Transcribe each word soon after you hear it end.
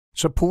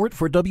Support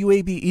for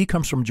WABE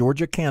comes from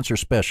Georgia Cancer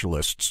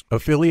Specialists,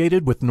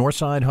 affiliated with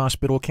Northside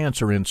Hospital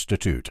Cancer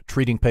Institute,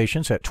 treating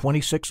patients at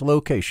 26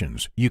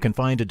 locations. You can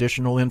find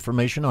additional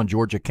information on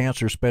Georgia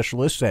Cancer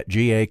Specialists at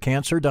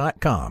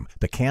gacancer.com.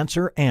 The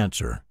Cancer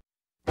Answer.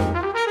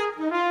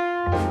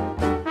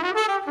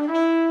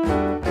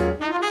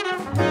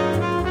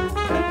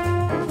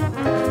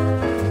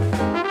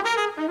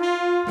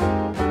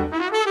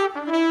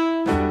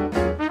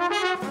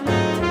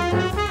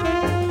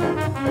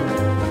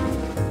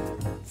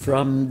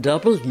 From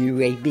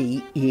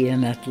WABE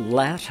in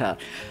Atlanta,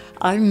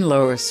 I'm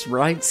Lois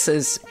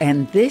Reitzes,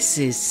 and this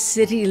is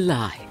City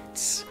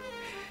Lights.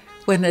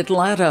 When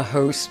Atlanta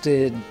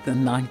hosted the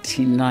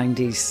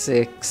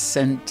 1996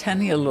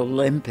 Centennial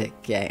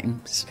Olympic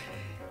Games,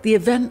 the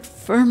event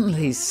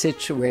firmly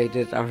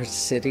situated our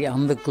city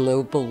on the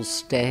global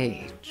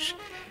stage.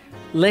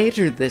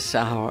 Later this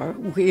hour,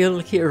 we'll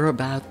hear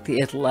about the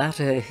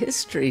Atlanta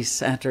History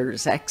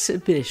Center's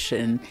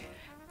exhibition,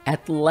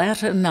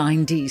 Atlanta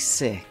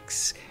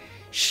 96,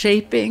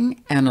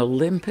 Shaping an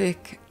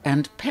Olympic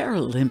and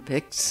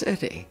Paralympic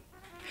City.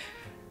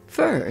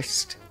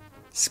 First,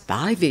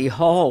 Spivey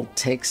Hall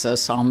takes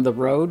us on the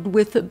road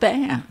with a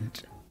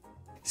band.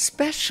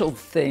 Special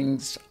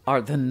things are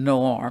the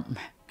norm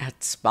at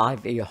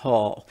Spivey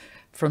Hall,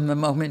 from the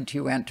moment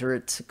you enter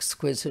its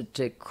exquisite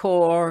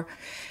decor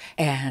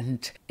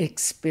and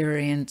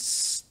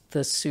experience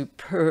the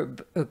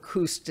superb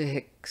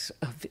acoustics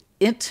of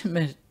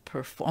intimate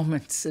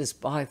performances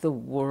by the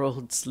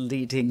world's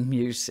leading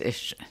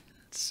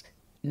musicians.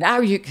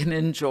 Now you can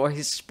enjoy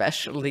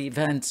special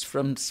events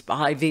from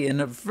Spivey in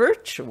a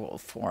virtual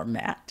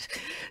format.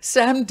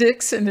 Sam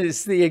Dixon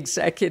is the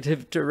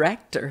executive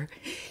director.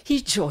 He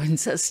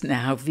joins us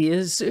now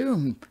via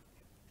Zoom.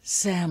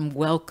 Sam,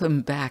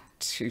 welcome back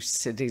to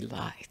City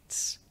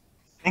Lights.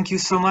 Thank you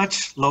so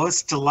much,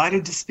 Lois.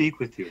 Delighted to speak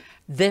with you.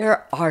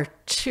 There are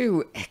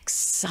two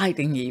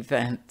exciting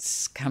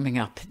events coming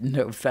up in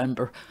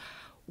November.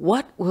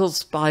 What will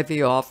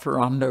Spivey offer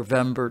on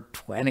November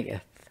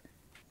 20th?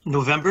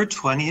 November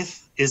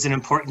 20th is an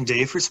important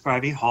day for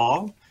Spivey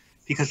Hall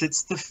because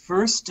it's the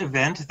first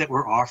event that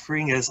we're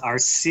offering as our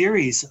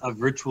series of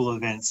virtual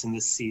events in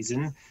this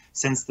season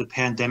since the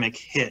pandemic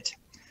hit.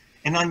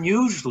 And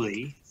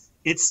unusually,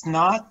 it's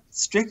not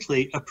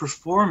strictly a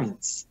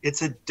performance.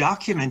 It's a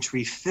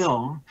documentary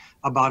film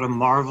about a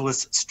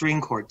marvelous string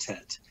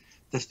quartet.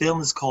 The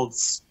film is called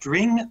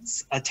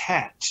Strings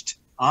Attached: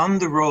 On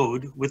the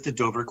Road with the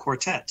Dover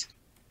Quartet.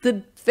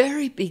 The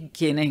very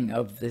beginning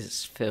of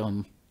this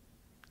film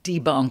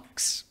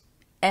debunks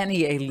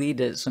any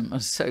elitism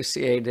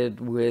associated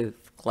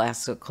with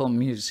classical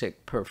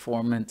music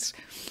performance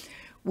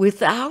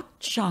without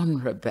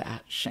genre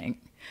bashing.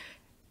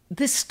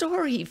 The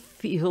story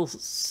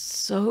feels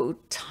so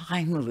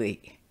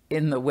timely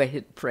in the way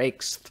it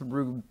breaks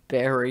through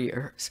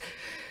barriers.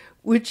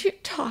 Would you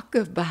talk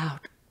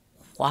about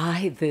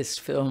why this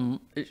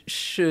film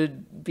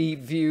should be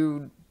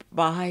viewed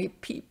by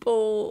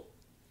people,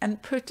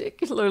 and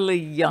particularly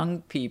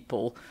young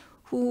people,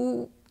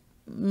 who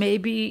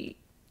maybe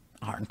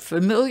aren't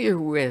familiar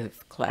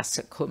with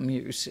classical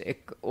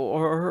music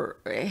or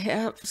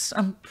have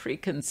some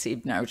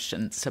preconceived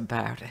notions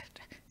about it?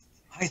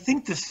 I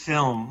think the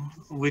film,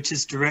 which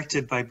is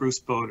directed by Bruce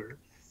Boder,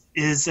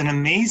 is an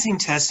amazing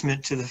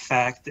testament to the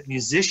fact that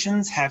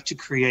musicians have to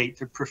create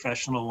their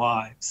professional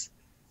lives.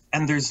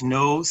 And there's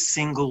no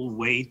single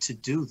way to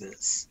do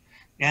this.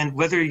 And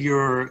whether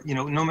you're,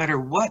 no matter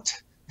what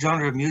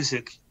genre of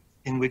music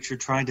in which you're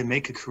trying to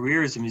make a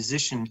career as a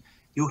musician,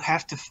 you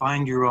have to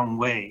find your own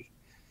way.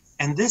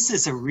 And this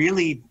is a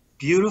really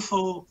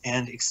beautiful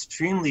and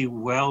extremely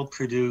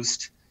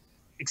well-produced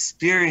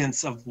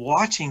experience of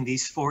watching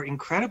these four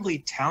incredibly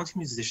talented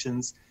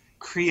musicians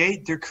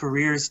create their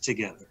careers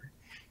together.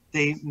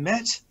 They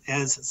met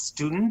as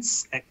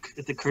students at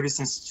the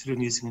Curtis Institute of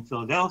Music in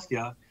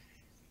Philadelphia.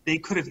 They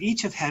could have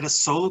each have had a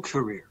solo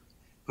career,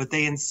 but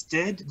they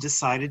instead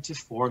decided to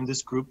form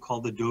this group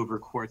called the Dover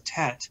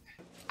Quartet.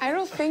 I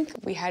don't think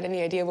we had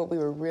any idea what we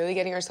were really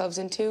getting ourselves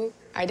into.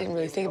 I didn't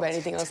really think about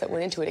anything else that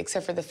went into it,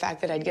 except for the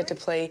fact that I'd get to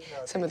play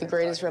some of the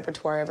greatest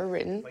repertoire ever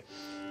written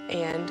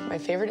and my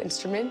favorite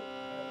instrument,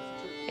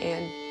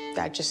 and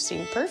that just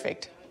seemed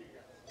perfect.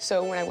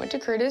 So when I went to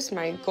Curtis,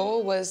 my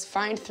goal was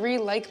find 3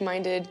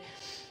 like-minded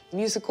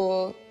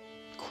musical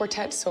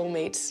quartet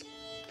soulmates.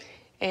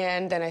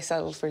 And then I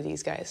settled for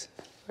these guys,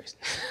 of course.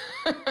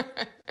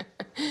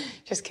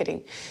 Just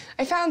kidding.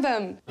 I found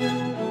them.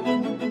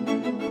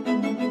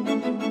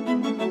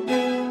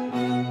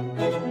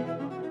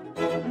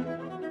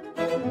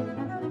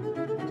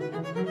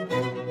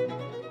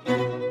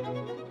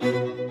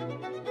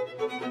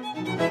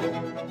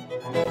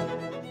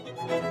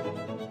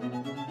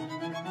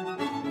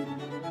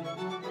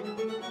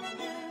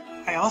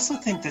 I also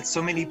think that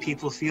so many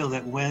people feel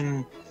that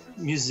when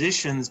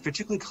musicians,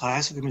 particularly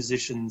classical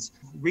musicians,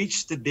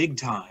 reach the big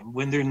time,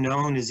 when they're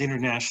known as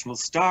international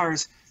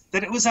stars,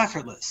 that it was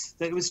effortless,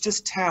 that it was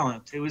just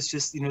talent. It was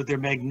just, their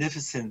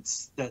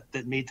magnificence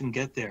that made them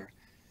get there.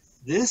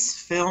 This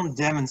film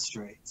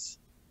demonstrates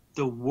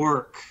the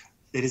work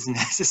that is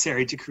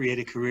necessary to create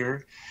a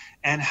career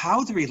and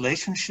how the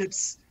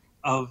relationships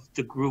of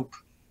the group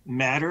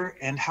matter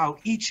and how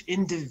each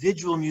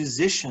individual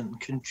musician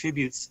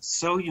contributes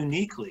so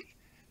uniquely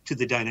to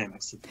the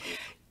dynamics of the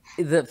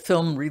group. The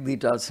film really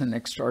does an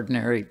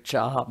extraordinary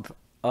job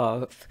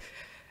of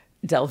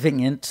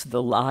delving into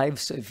the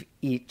lives of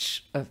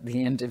each of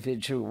the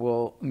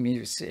individual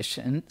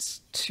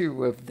musicians.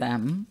 Two of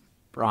them,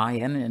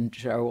 Brian and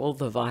Joel,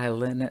 the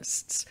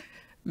violinists,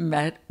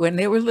 met when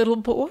they were little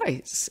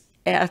boys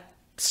at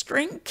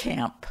string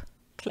camp,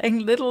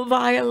 playing little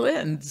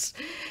violins.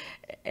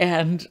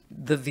 And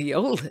the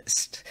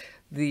violist,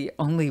 the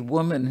only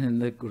woman in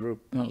the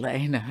group,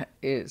 Milena,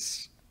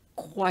 is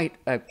quite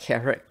a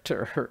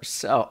character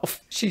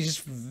herself. She's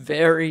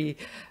very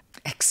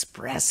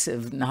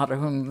expressive, not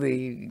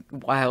only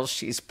while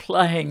she's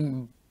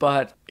playing,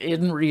 but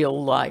in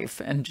real life.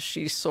 And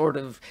she sort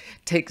of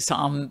takes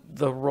on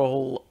the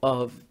role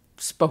of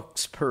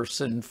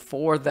spokesperson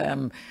for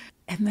them.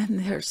 And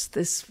then there's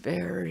this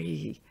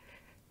very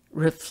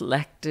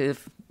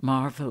reflective,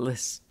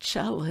 marvelous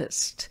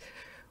cellist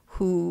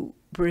who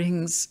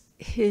brings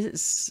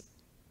his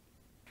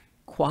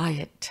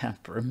quiet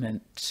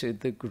temperament to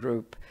the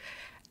group.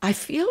 I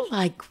feel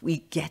like we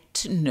get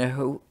to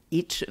know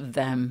each of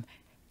them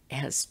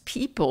as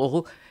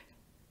people,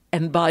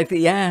 and by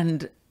the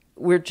end,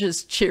 we're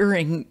just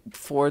cheering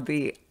for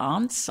the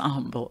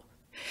ensemble.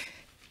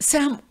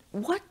 Sam,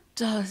 what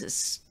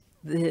does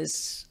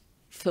this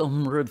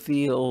film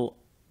reveal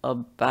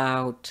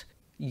about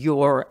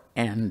your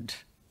end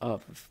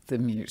of the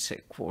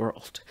music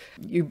world?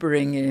 You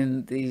bring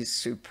in these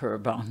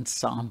superb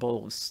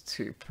ensembles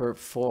to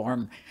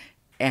perform,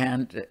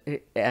 and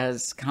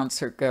as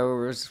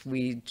concertgoers,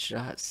 we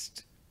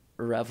just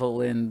revel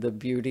in the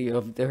beauty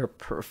of their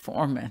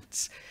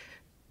performance.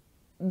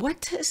 What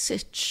does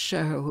it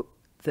show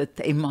that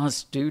they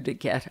must do to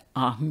get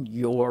on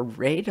your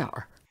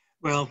radar?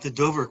 Well, the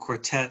Dover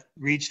Quartet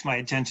reached my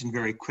attention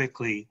very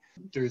quickly.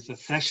 There's a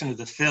section of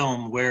the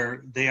film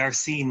where they are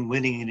seen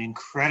winning an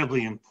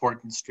incredibly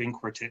important string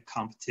quartet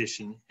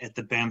competition at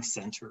the Banff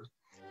Center.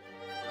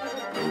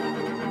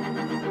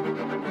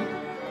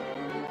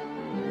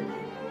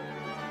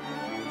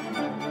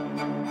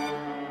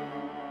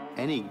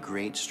 Any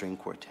great string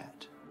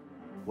quartet,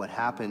 what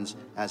happens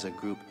as a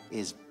group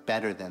is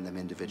better than them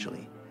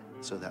individually.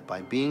 So that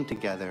by being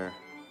together,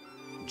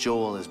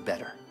 Joel is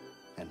better,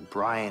 and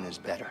Brian is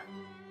better,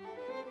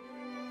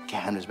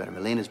 Cam is better,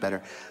 Milena is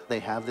better. They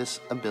have this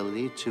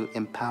ability to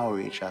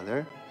empower each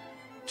other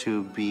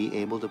to be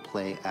able to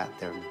play at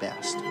their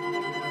best.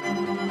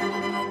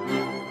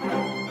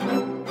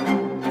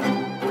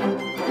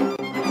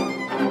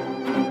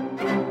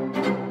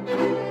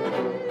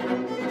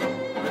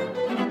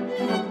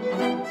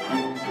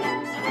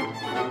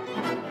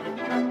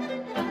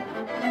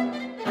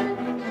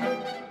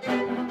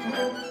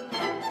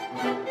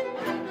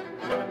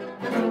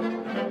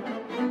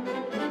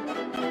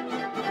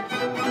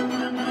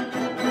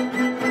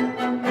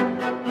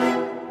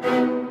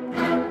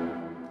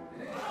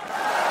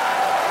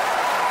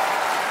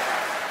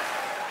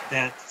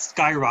 That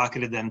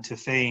skyrocketed them to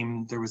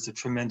fame. There was a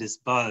tremendous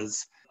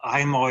buzz.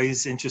 I'm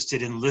always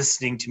interested in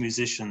listening to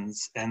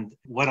musicians, and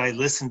what I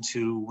listened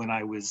to when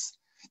I was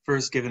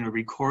first given a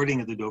recording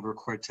of the Dover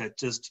Quartet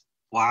just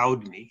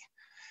wowed me.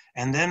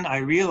 And then I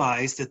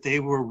realized that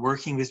they were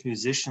working with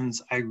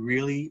musicians I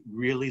really,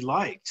 really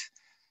liked.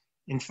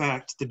 In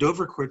fact, the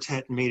Dover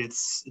Quartet made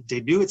its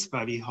debut at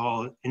Spivey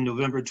Hall in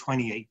November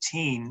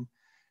 2018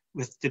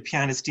 with the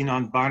pianist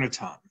Dinon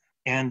Barnaton.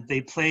 And they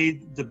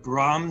played the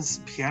Brahms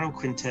Piano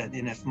Quintet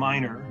in F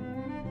minor.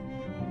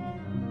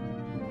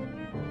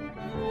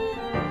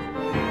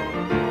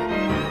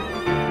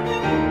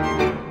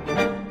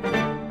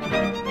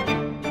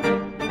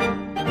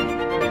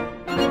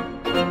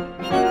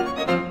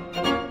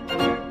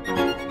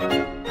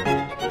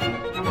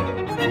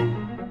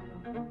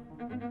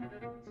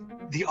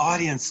 The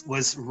audience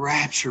was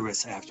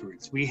rapturous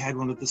afterwards. We had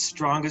one of the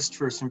strongest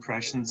first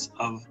impressions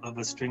of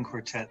a string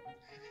quartet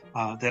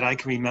that I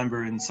can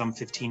remember in some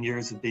 15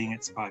 years of being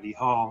at Spivey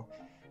Hall.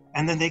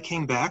 And then they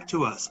came back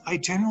to us. I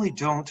generally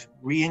don't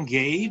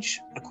re-engage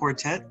a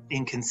quartet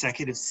in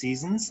consecutive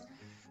seasons,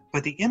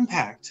 but the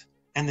impact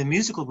and the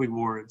musical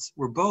rewards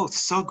were both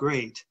so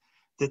great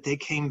that they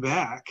came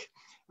back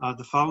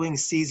the following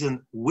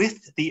season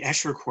with the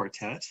Escher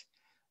Quartet,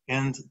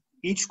 and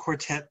each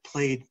quartet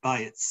played by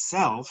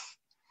itself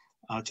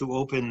to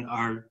open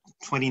our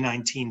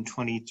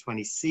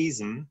 2019-2020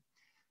 season.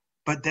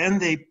 But then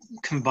they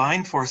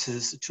combined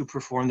forces to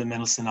perform the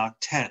Mendelssohn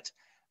Octet.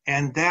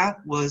 And that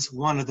was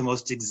one of the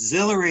most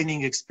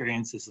exhilarating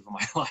experiences of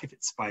my life at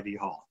Spivey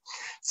Hall.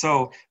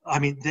 So, I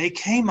mean, they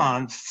came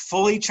on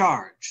fully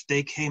charged.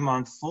 They came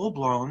on full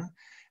blown.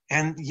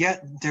 And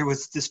yet there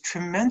was this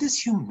tremendous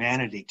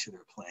humanity to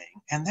their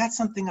playing. And that's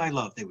something I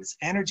love. There was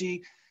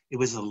energy. It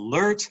was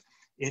alert.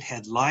 It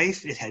had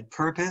life. It had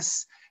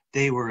purpose.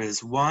 They were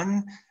as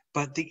one.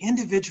 But the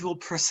individual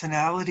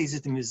personalities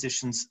of the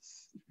musicians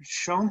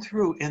shown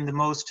through in the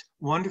most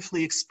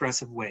wonderfully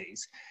expressive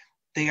ways.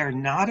 They are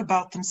not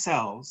about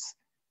themselves.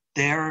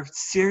 They're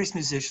serious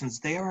musicians.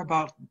 They are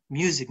about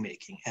music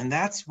making. And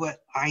that's what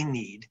I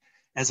need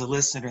as a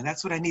listener. And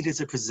that's what I need as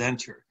a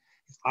presenter.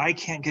 If I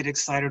can't get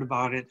excited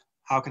about it,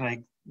 how can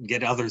I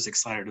get others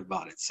excited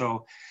about it?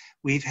 So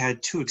we've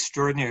had two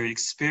extraordinary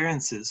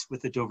experiences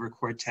with the Dover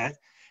Quartet.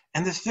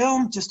 And the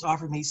film just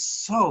offered me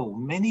so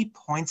many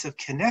points of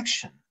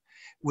connection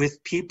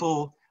with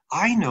people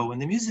I know in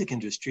the music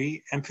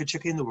industry, and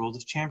particularly in the world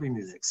of chamber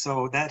music.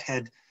 So that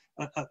had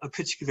a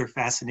particular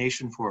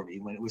fascination for me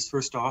when it was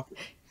first offered.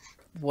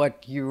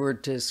 What you were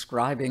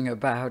describing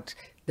about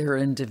their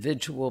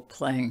individual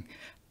playing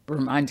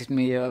reminded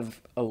me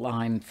of a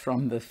line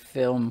from the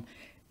film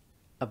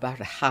about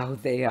how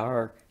they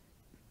are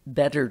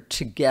better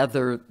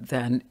together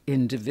than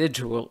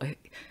individually.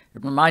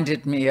 It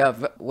reminded me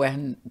of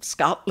when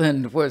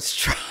Scotland was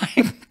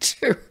trying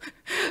to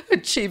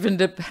achieve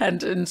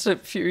independence a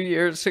few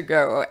years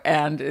ago,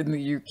 and in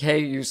the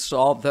UK you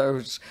saw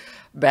those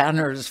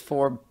banners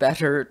for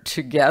better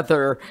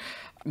together.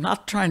 I'm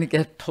not trying to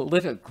get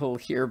political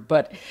here,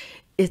 but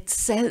it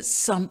says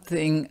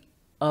something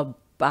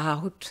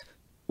about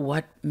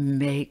what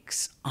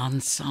makes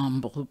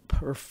ensemble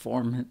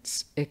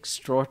performance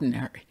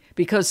extraordinary,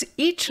 because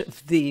each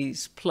of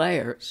these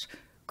players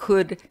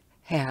could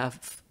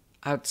have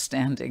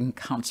outstanding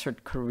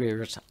concert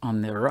careers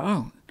on their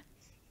own.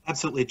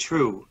 Absolutely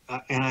true.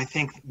 And I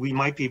think we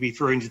might be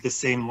referring to the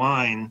same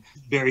line.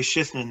 Barry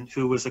Schiffman,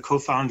 who was a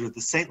co-founder of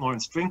the St.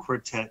 Lawrence String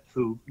Quartet,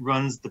 who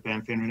runs the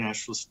Banff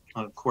International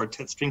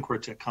String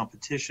Quartet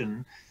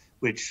competition,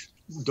 which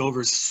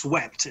Dover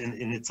swept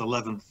in its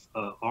 11th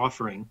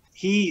offering.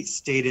 He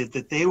stated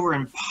that they were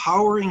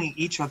empowering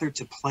each other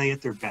to play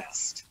at their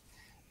best.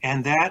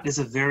 And that is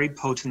a very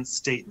potent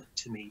statement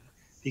to me,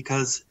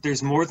 because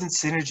there's more than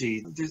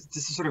synergy. There's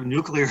this sort of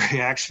nuclear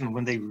reaction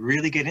when they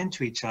really get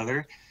into each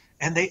other.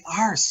 And they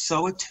are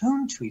so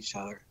attuned to each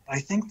other. I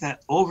think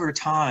that over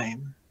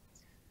time,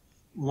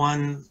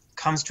 one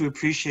comes to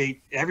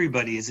appreciate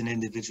everybody as an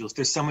individual. If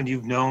there's someone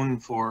you've known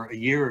for a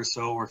year or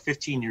so, or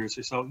 15 years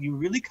or so, you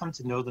really come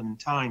to know them in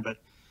time. But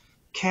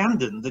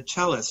Camden, the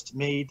cellist,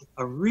 made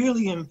a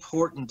really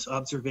important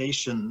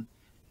observation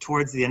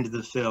towards the end of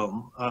the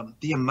film.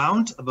 The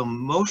amount of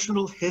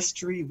emotional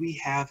history we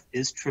have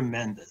is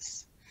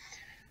tremendous.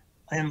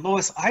 And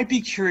Lois, I'd be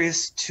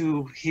curious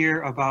to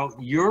hear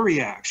about your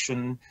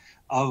reaction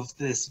of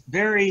this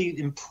very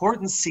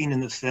important scene in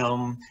the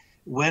film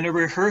when a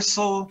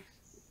rehearsal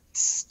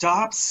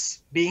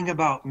stops being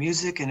about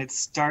music and it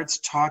starts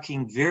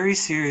talking very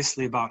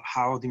seriously about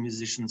how the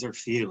musicians are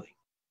feeling.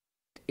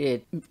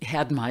 It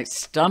had my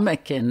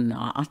stomach in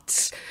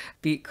knots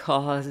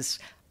because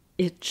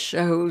it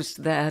shows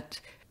that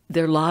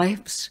their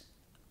lives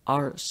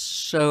are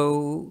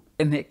so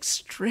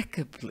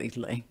inextricably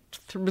linked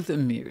through the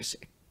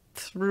music,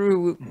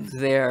 through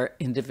their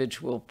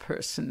individual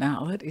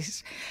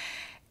personalities.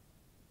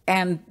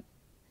 And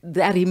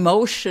that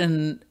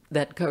emotion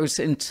that goes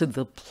into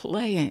the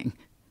playing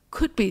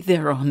could be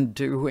their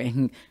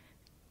undoing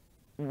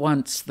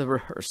once the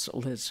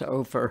rehearsal is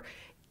over,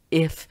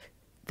 if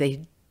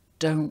they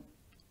don't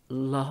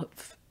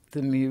love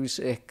the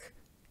music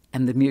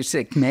and the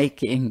music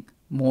making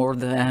more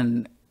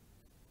than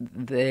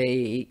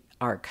they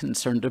are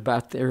concerned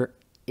about their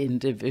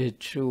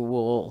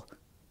individual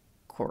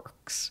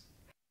quirks.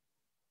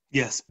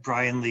 Yes,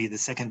 Brian Lee, the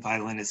second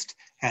violinist,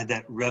 had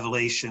that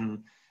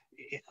revelation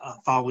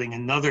following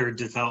another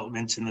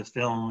development in the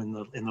film,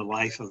 in the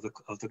life of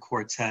the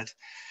quartet,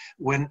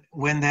 when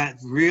that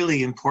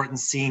really important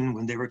scene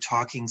when they were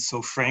talking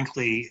so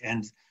frankly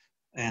and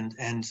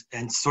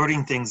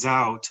sorting things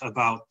out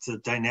about the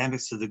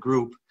dynamics of the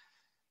group.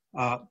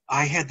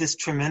 I had this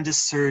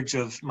tremendous surge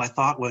of, my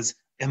thought was,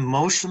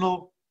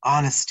 emotional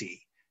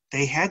honesty.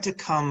 They had to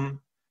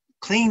come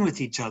clean with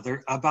each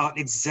other about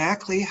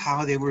exactly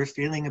how they were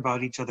feeling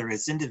about each other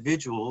as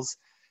individuals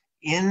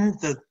in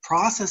the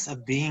process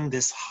of being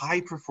this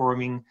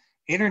high-performing,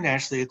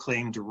 internationally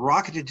acclaimed,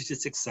 rocketed to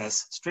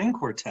success string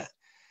quartet.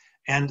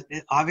 And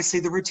obviously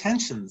there were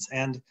tensions.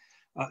 And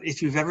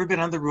if you've ever been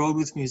on the road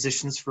with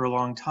musicians for a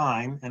long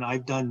time, and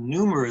I've done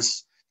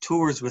numerous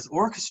tours with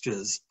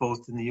orchestras,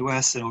 both in the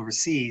US and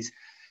overseas,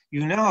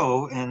 you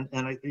know, and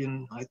I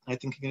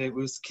think it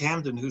was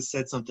Camden who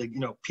said something, you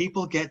know,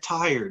 people get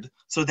tired,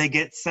 so they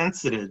get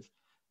sensitive,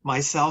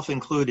 myself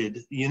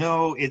included. You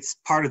know, it's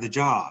part of the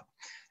job.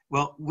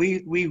 Well,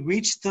 we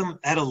reached them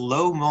at a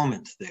low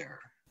moment there,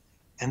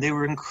 and they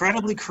were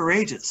incredibly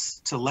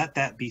courageous to let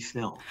that be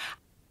filmed.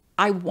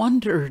 I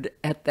wondered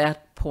at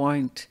that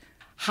point,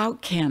 how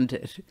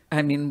candid?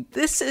 I mean,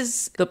 this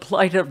is the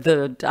plight of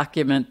the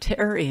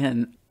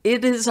documentarian.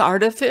 It is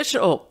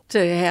artificial to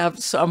have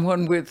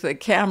someone with a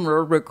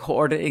camera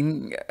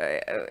recording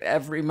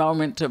every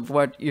moment of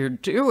what you're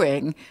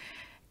doing.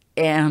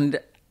 And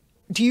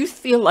do you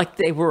feel like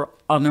they were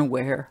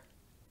unaware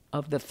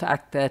of the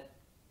fact that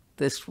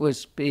this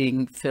was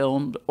being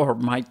filmed or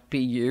might be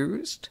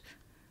used?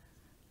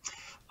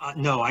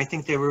 No, I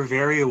think they were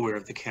very aware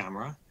of the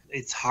camera.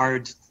 it's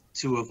hard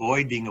to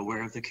avoid being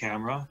aware of the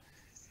camera.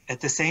 At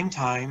the same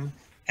time,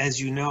 as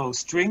you know,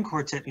 string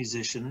quartet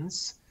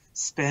musicians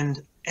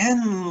spend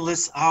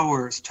endless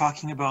hours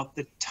talking about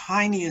the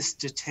tiniest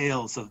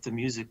details of the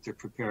music they're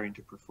preparing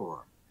to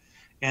perform.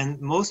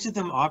 And most of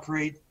them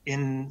operate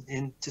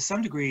to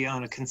some degree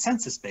on a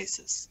consensus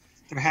basis.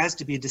 There has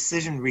to be a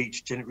decision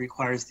reached, and it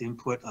requires the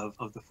input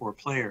of the four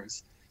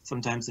players,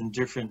 sometimes in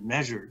different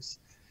measures.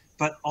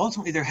 But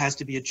ultimately, there has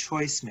to be a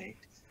choice made.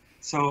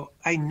 So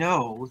I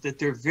know that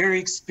they're very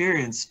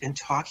experienced in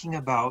talking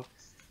about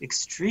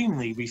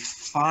extremely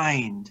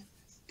refined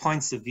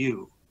points of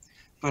view.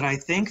 But I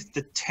think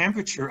the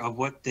temperature of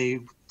what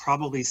they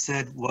probably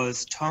said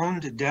was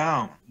toned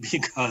down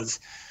because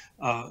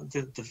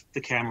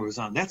the camera was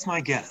on. That's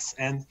my guess.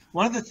 And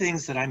one of the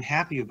things that I'm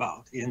happy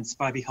about in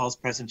Spivey Hall's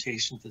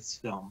presentation of this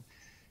film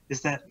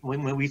is that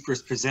when we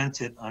first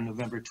present it on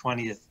November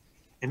 20th,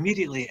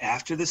 immediately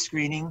after the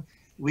screening,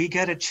 we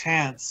get a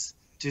chance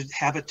to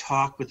have a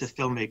talk with the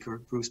filmmaker,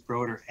 Bruce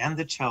Broder, and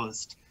the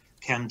cellist,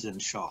 Camden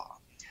Shaw.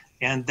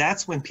 And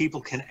that's when people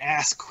can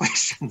ask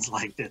questions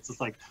like this. It's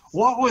like,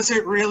 what was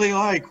it really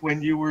like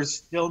when you were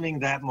filming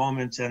that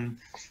moment? And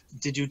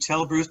did you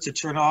tell Bruce to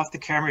turn off the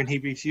camera and he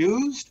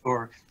refused?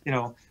 Or,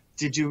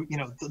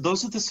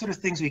 those are the sort of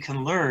things we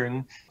can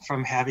learn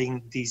from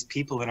having these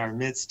people in our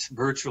midst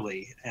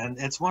virtually. And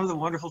it's one of the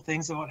wonderful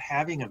things about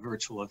having a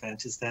virtual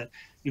event is that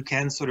you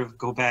can sort of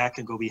go back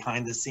and go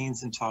behind the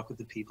scenes and talk with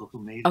the people who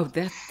made it. Oh,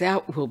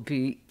 that will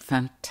be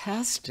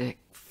fantastic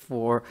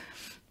for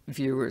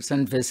viewers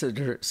and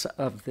visitors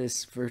of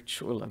this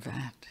virtual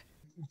event.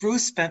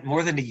 Bruce spent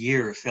more than a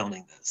year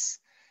filming this.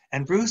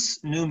 And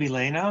Bruce knew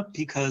Milena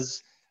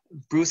because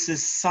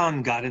Bruce's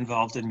son got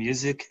involved in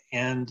music,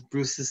 and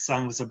Bruce's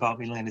son was about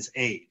Milena's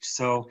age.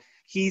 So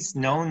he's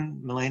known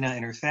Milena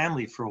and her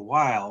family for a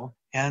while.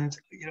 And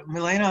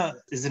Milena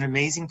is an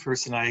amazing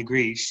person, I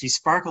agree. She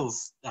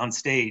sparkles on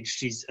stage.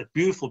 She's a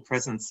beautiful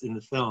presence in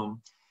the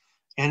film.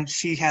 And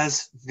she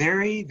has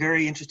very,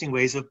 very interesting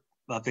ways of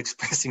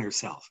expressing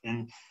herself.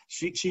 And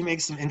she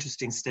makes some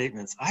interesting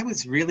statements. I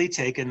was really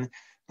taken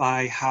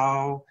by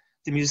how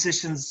the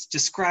musicians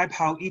describe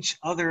how each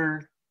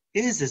other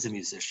is as a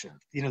musician.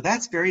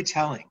 That's very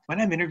telling.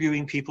 When I'm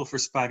interviewing people for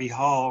Spivey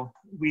Hall,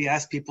 we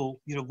ask people,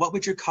 what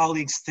would your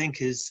colleagues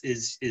think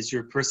is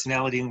your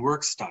personality and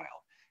work style?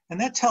 And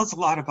that tells a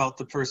lot about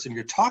the person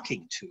you're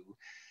talking to,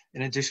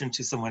 in addition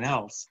to someone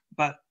else.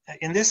 But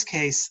in this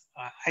case,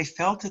 I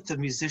felt that the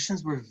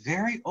musicians were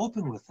very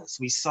open with us.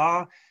 We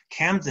saw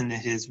Camden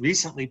at his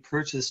recently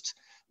purchased,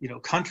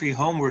 country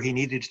home where he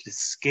needed to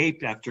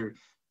escape after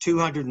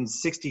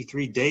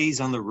 263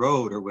 days on the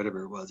road or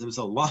whatever it was. It was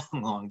a long,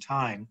 long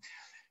time.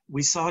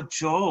 We saw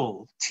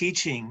Joel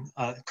coaching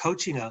a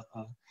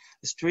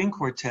string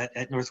quartet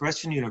at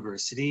Northwestern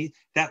University.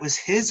 That was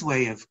his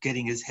way of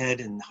getting his head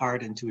and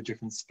heart into a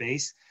different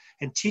space.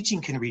 And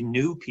teaching can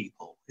renew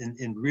people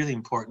in really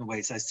important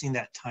ways. I've seen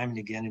that time and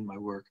again in my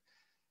work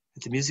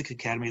at the Music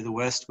Academy of the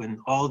West, when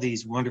all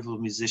these wonderful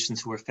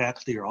musicians who are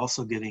faculty are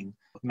also giving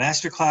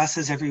master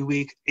classes every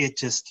week. It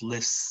just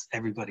lifts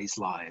everybody's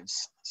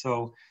lives.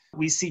 So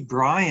we see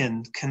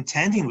Brian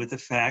contending with the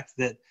fact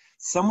that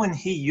someone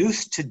he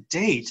used to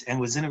date and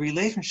was in a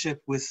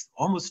relationship with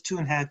almost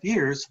 2.5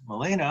 years,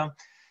 Milena,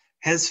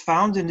 has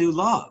found a new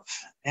love.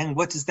 And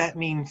what does that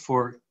mean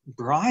for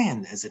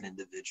Brian as an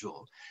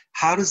individual?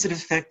 How does it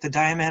affect the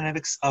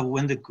dynamics of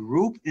when the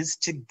group is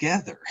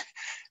together?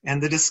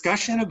 And the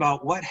discussion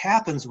about what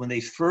happens when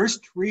they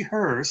first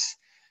rehearse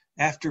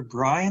after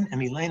Brian and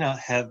Milena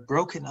have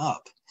broken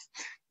up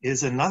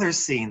is another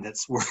scene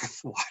that's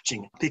worth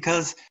watching,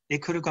 because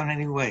it could have gone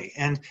any way.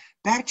 And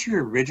back to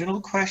your original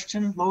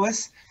question,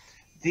 Lois,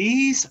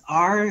 these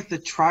are the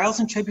trials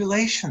and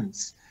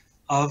tribulations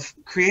of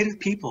creative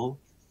people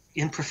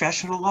in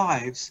professional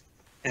lives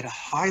at a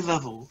high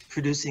level,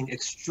 producing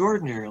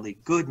extraordinarily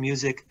good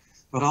music,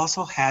 but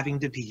also having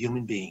to be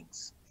human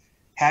beings,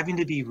 having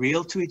to be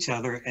real to each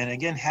other, and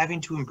again,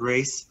 having to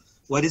embrace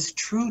what is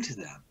true to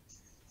them.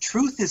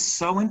 Truth is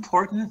so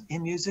important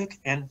in music,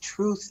 and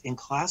truth in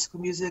classical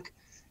music,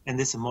 and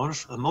this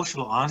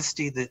emotional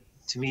honesty that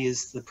to me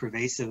is the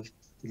pervasive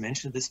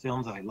dimension of this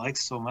film that I like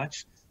so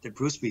much, that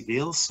Bruce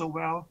reveals so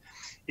well,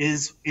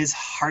 is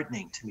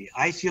heartening to me.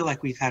 I feel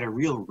like we've had a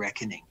real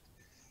reckoning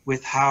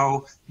with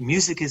how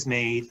music is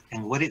made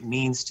and what it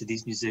means to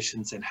these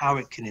musicians and how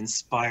it can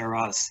inspire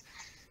us.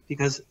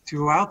 Because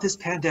throughout this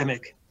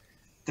pandemic,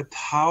 the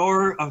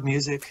power of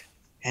music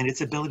and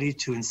its ability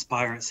to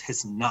inspire us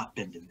has not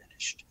been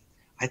diminished.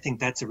 I think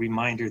that's a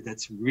reminder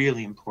that's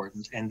really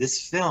important. And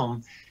this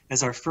film,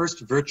 as our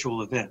first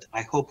virtual event,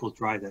 I hope will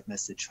drive that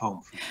message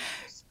home for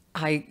viewers.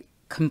 I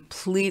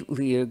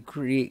completely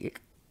agree,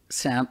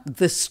 Sam.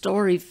 The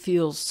story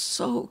feels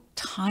so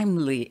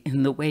timely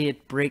in the way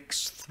it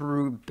breaks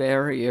through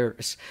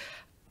barriers.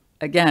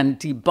 Again,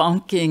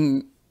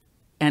 debunking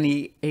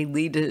any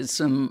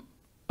elitism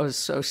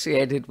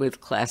associated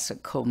with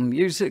classical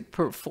music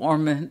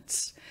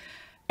performance,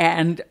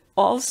 and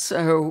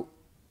also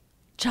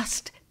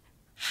just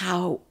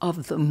how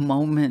of the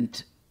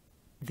moment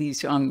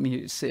these young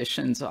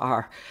musicians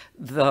are.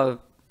 The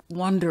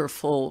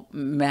wonderful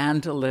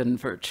mandolin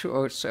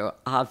virtuoso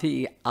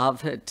Avi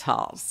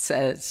Avital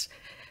says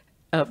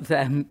of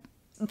them,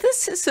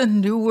 this is a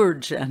newer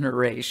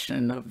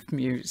generation of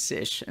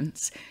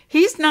musicians.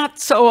 He's not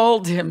so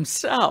old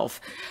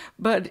himself,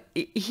 but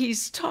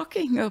he's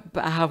talking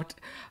about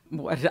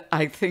what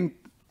I think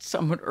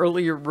someone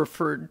earlier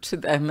referred to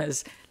them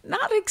as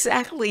not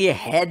exactly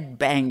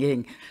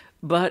head-banging,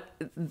 but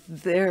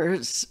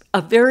there's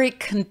a very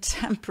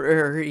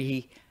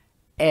contemporary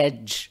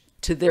edge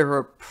to their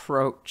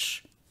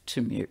approach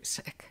to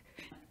music.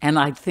 And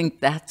I think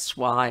that's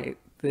why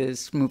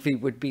this movie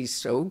would be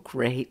so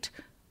great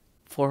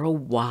for a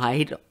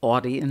wide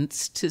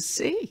audience to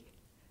see.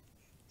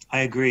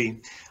 I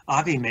agree.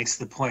 Avi makes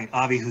the point.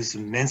 Avi, who's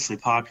immensely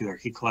popular,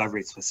 he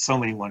collaborates with so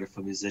many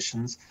wonderful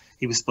musicians.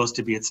 He was supposed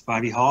to be at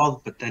Spivey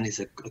Hall, but then his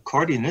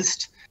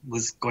accordionist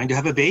was going to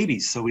have a baby,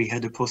 so we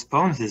had to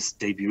postpone his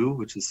debut,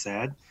 which was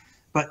sad.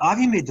 But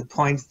Avi made the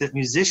point that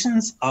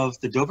musicians of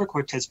the Dover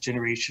Quartet's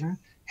generation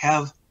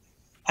have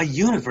a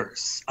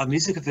universe of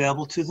music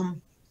available to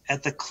them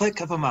at the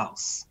click of a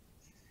mouse.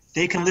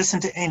 They can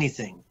listen to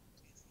anything.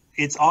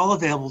 It's all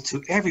available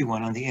to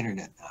everyone on the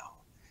internet now.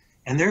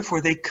 And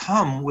therefore, they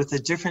come with a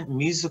different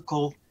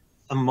musical,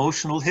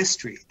 emotional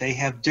history. They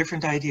have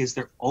different ideas.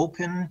 They're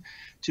open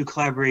to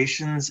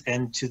collaborations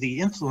and to the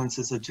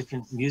influences of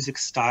different music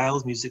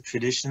styles, music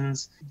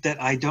traditions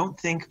that I don't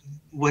think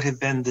would have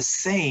been the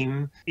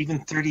same even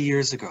 30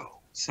 years ago.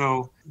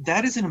 So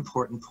that is an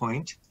important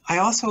point. I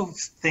also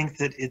think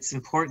that it's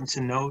important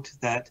to note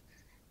that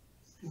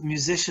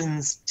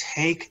musicians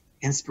take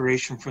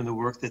inspiration from the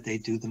work that they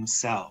do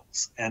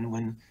themselves. And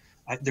when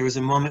there was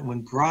a moment when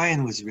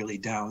Brian was really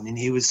down and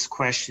he was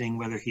questioning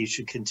whether he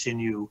should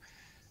continue,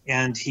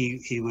 and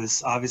he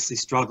was obviously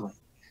struggling.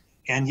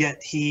 And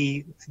yet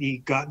he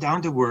got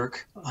down to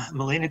work.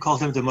 Milena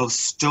called him the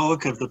most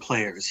stoic of the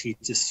players. He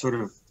just sort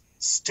of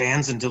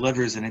stands and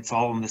delivers, and it's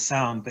all in the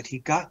sound. But he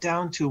got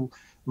down to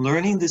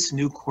learning this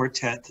new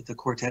quartet that the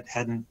quartet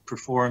hadn't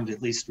performed,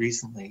 at least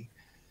recently.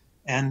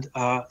 And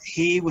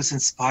he was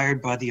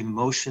inspired by the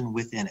emotion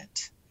within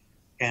it.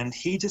 And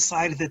he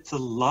decided that the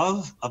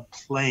love of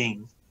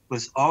playing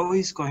was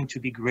always going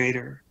to be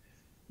greater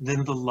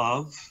than the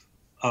love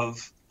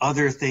of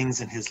other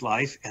things in his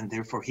life, and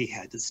therefore he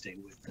had to stay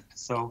with it.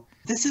 So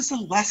this is a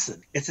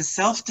lesson. It's a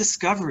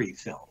self-discovery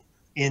film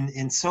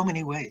in so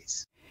many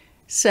ways.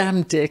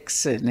 Sam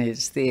Dixon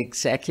is the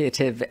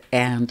executive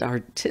and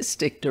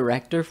artistic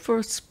director for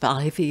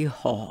Spivey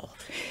Hall.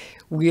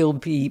 We'll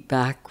be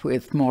back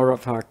with more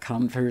of our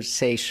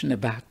conversation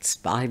about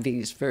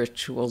Spivey's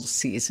virtual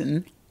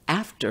season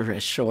after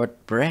a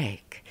short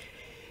break.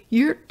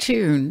 You're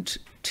tuned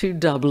to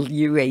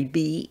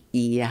WABE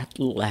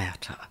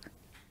Atlanta.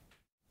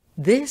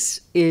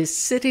 This is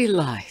City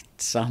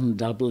Lights on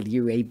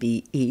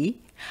WABE.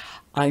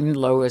 I'm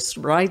Lois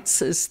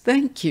Reitzes.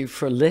 Thank you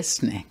for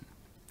listening.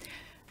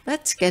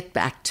 Let's get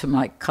back to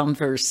my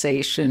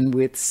conversation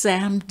with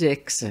Sam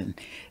Dixon,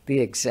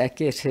 the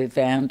executive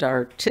and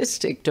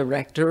artistic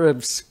director of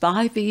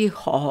Spivey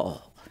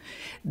Hall.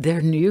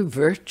 Their new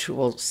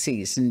virtual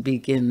season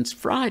begins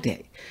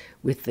Friday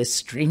with the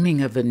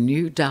streaming of a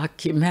new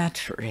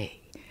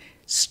documentary.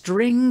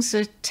 Strings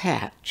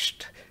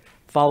Attached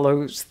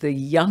follows the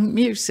young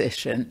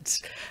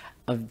musicians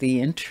of the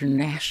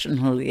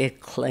internationally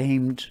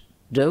acclaimed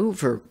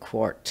Dover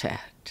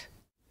Quartet.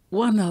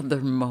 One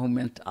other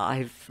moment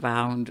I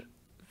found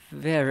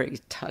very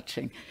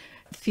touching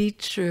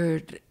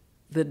featured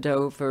the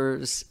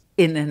Dovers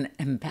in an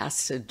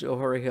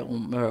ambassadorial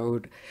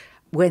mode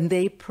when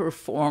they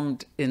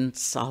performed in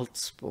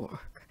Salzburg,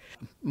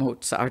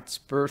 Mozart's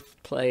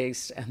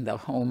birthplace and the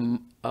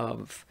home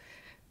of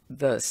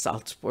the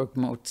Salzburg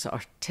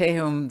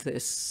Mozarteum,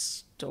 this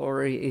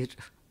storied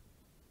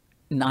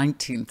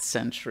 19th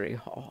century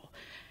hall.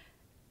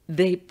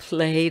 They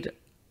played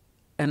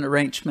an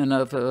arrangement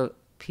of a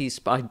piece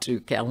by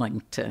Duke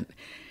Ellington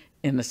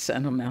in a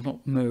sentimental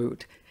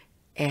mood.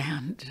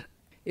 And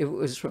it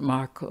was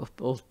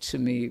remarkable to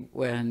me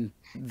when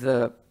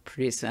the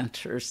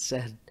presenter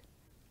said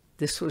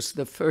this was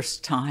the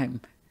first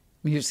time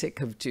music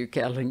of Duke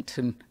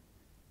Ellington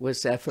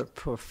was ever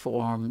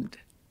performed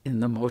in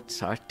the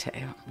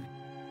Mozarteum.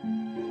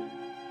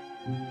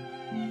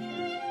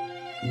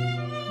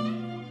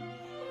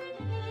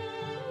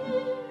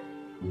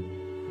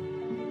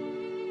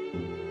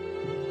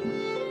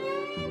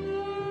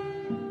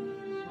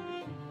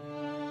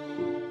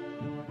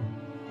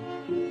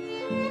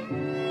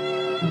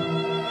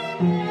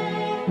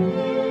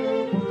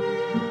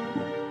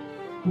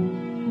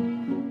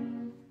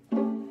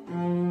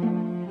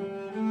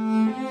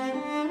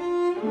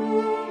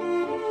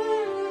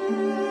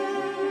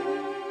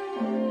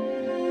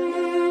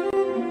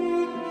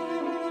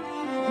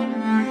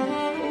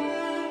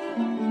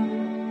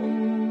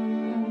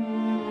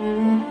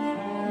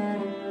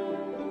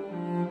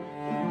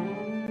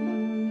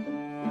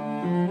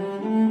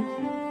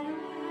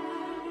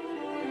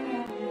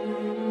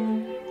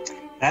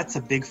 That's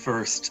a big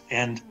first.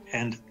 And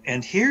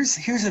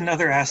here's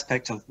another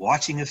aspect of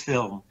watching a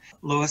film.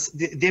 Lois,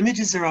 the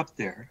images are up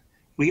there.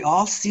 We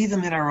all see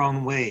them in our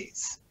own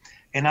ways.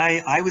 And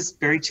I was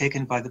very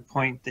taken by the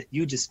point that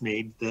you just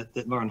made,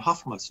 that Lauren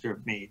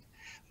Hofmeister made.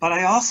 But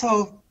I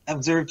also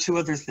observed two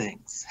other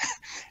things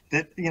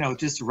that,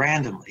 just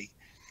randomly.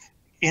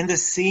 In the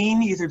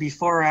scene, either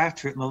before or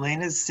after it,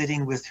 Milena's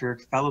sitting with her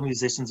fellow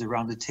musicians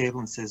around the table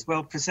and says,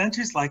 well,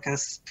 presenters like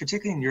us,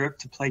 particularly in Europe,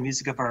 to play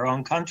music of our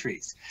own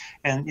countries.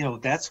 And,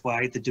 that's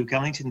why the Duke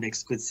Ellington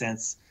makes good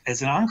sense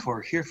as an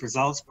encore here for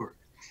Salzburg.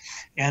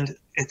 And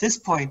at this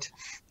point,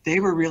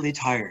 they were really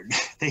tired.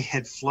 They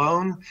had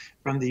flown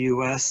from the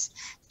US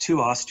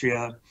to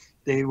Austria.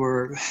 They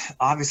were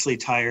obviously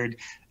tired.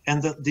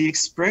 And the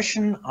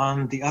expression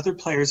on the other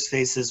players'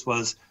 faces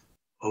was,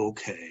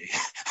 okay.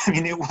 I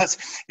mean,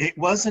 it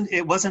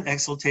wasn't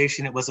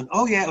exultation. It wasn't,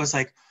 oh yeah, it was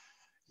like,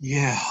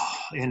 yeah.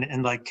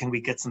 And like, can we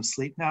get some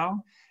sleep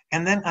now?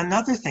 And then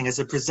another thing as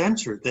a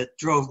presenter that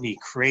drove me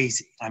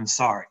crazy, I'm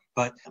sorry,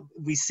 but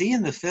we see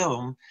in the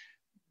film,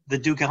 the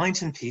Duke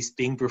Ellington piece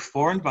being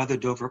performed by the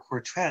Dover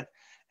Quartet.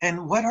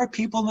 And what are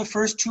people in the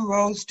first two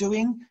rows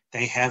doing?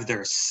 They have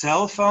their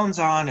cell phones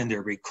on and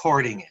they're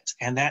recording it.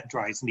 And that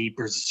drives me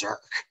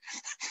berserk.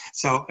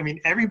 So, I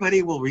mean,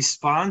 everybody will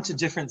respond to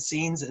different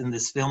scenes in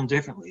this film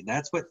differently.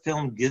 That's what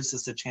film gives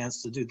us a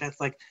chance to do. That's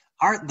like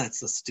art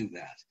lets us do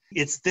that.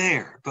 It's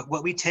there, but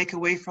what we take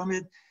away from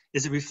it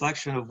is a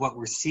reflection of what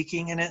we're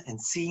seeking in it and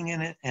seeing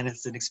in it. And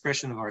it's an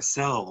expression of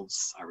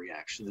ourselves, our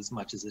reaction, as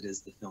much as it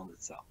is the film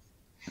itself.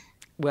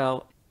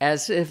 Well,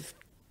 as if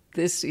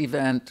this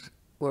event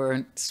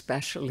weren't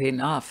special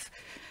enough,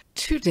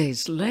 2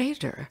 days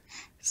later,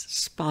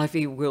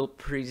 Spivey will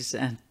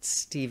present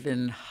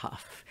Stephen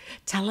Hough.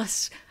 Tell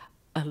us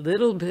a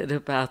little bit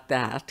about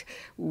that.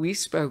 We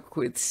spoke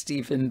with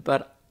Stephen,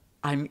 but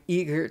I'm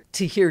eager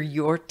to hear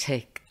your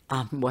take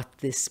on what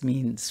this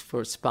means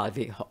for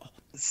Spivey Hall.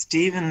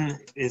 Stephen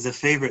is a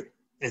favorite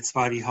at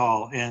Spivey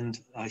Hall, and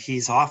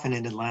he's often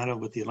in Atlanta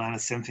with the Atlanta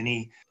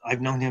Symphony.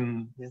 I've known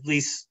him at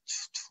least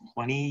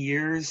 20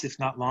 years, if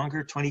not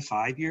longer,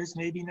 25 years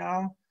maybe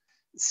now.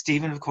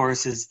 Stephen, of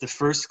course, is the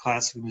first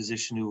classical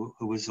musician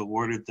who was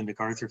awarded the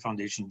MacArthur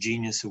Foundation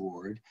Genius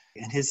Award,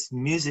 and his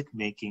music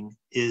making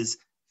is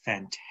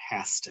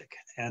fantastic.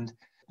 And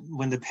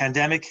when the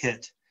pandemic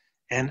hit,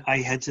 and I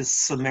had to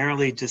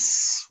summarily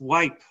just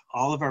swipe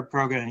all of our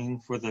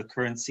programming for the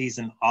current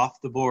season off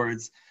the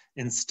boards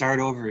and start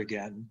over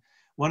again,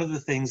 one of the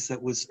things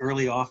that was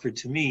early offered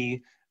to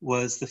me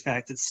was the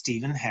fact that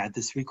Stephen had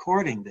this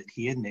recording that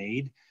he had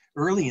made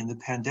early in the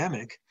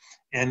pandemic,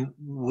 and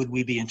would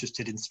we be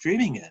interested in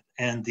streaming it?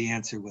 And the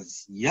answer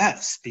was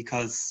yes,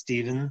 because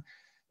Stephen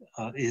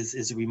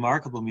is a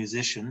remarkable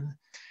musician.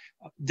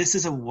 This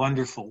is a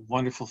wonderful,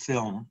 wonderful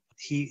film.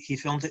 He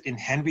filmed it in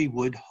Henry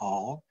Wood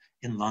Hall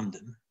in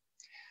London.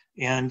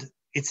 And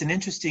it's an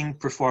interesting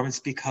performance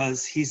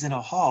because he's in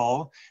a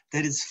hall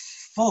that is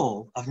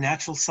full of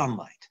natural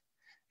sunlight.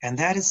 And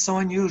that is so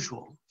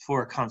unusual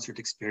for a concert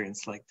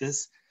experience like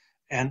this.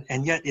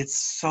 And yet it's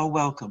so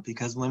welcome,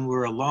 because when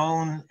we're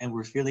alone and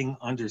we're feeling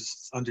under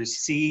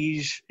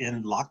siege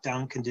in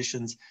lockdown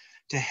conditions,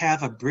 to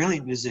have a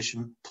brilliant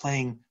musician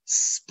playing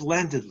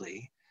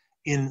splendidly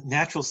in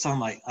natural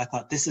sunlight, I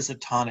thought, this is a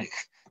tonic.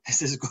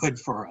 This is good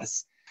for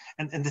us.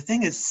 And the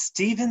thing is,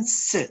 Stephen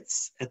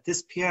sits at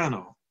this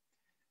piano,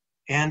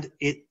 and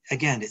it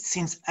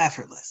seems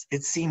effortless.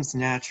 It seems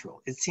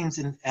natural. It seems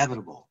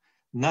inevitable.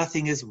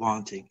 Nothing is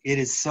wanting. It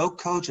is so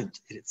cogent.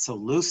 It is so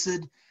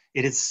lucid.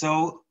 It is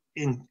so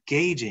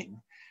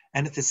engaging.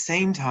 And at the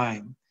same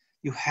time,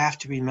 you have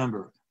to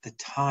remember the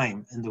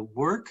time and the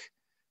work,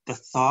 the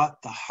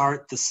thought, the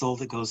heart, the soul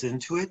that goes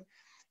into it.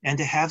 And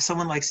to have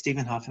someone like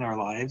Stephen Hough in our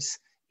lives,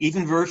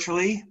 even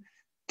virtually,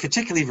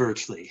 particularly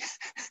virtually,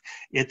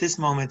 at this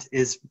moment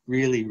is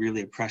really,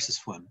 really a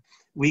precious one.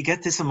 We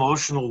get this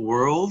emotional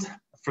world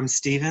from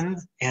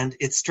Stephen, and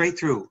it's straight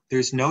through.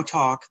 There's no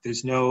talk,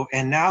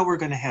 and now we're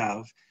going to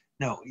have,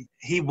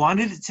 he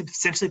wanted it to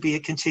essentially be a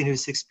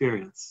continuous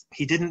experience.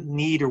 He didn't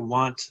need or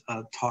want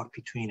a talk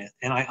between it.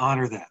 And I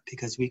honor that,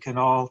 because we can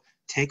all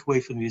take away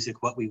from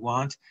music what we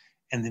want.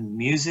 And the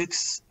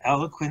music's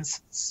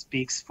eloquence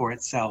speaks for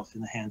itself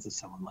in the hands of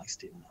someone like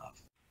Stephen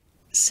Hough.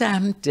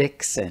 Sam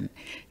Dixon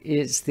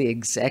is the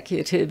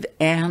executive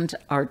and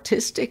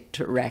artistic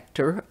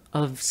director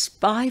of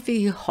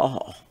Spivey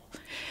Hall.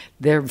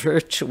 Their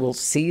virtual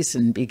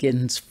season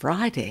begins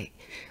Friday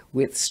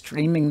with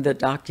streaming the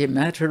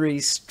documentary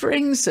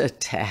Strings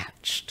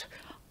Attached,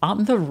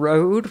 On the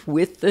Road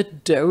with the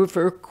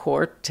Dover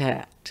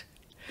Quartet.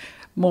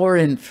 More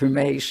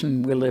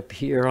information will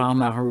appear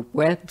on our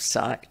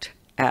website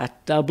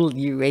at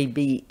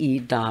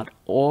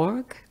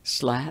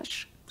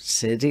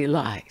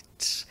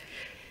wabe.org/citylights.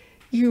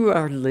 You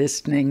are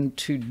listening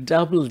to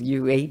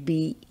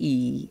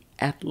WABE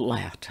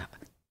Atlanta.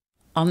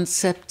 On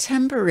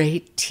September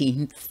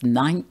 18th,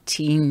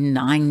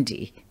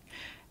 1990,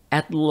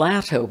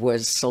 Atlanta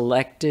was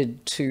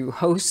selected to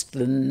host the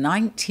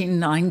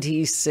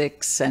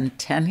 1996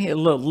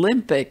 Centennial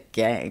Olympic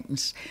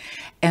Games,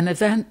 an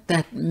event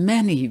that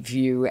many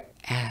view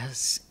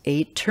as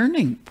a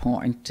turning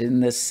point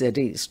in the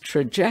city's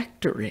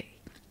trajectory.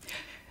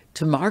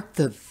 To mark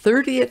the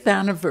 30th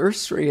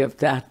anniversary of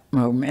that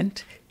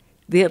moment,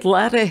 the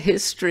Atlanta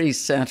History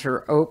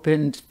Center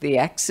opened the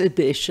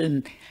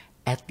exhibition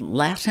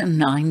Atlanta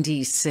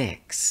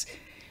 96,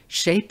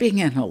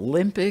 Shaping an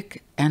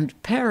Olympic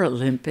and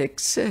Paralympic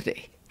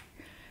City.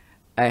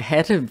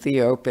 Ahead of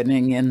the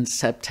opening in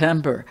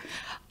September,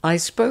 I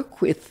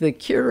spoke with the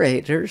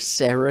curator,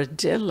 Sarah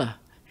Dilla.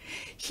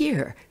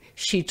 Here,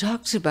 she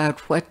talks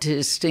about what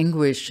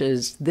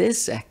distinguishes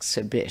this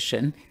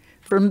exhibition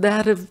from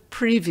that of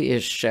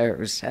previous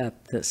shows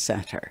at the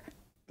center.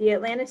 The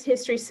Atlanta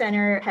History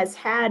Center has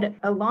had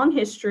a long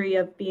history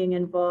of being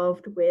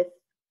involved with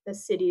the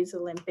city's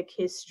Olympic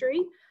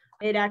history.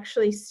 It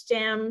actually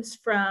stems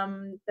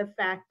from the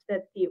fact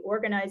that the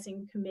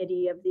organizing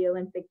committee of the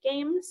Olympic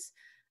Games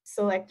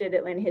selected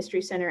Atlanta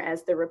History Center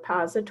as the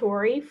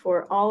repository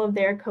for all of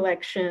their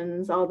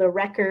collections, all the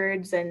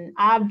records and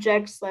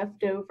objects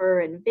left over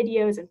and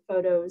videos and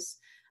photos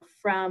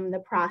from the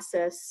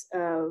process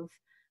of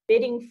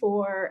bidding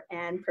for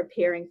and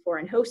preparing for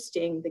and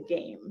hosting the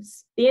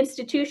games. The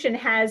institution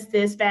has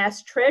this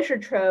vast treasure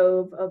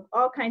trove of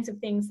all kinds of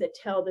things that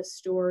tell the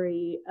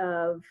story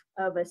of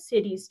a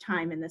city's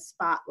time in the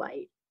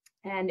spotlight.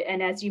 And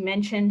as you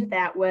mentioned,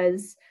 that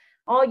was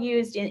all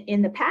used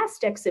in the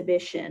past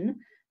exhibition.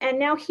 And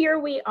now here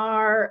we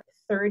are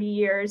 30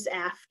 years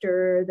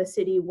after the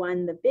city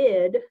won the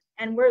bid,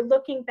 and we're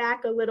looking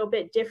back a little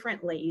bit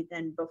differently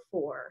than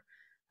before.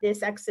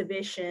 This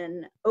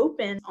exhibition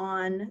opened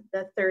on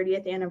the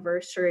 30th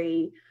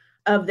anniversary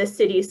of the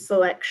city's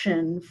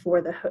selection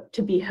for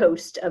to be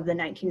host of the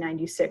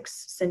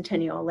 1996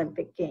 Centennial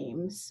Olympic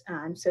Games.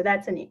 So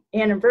that's an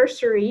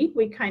anniversary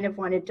we kind of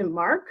wanted to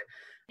mark.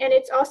 And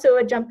it's also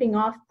a jumping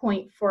off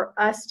point for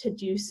us to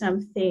do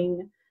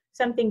something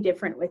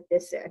different with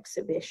this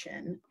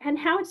exhibition. And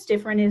how it's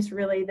different is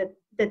really that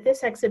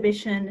this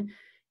exhibition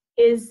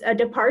is a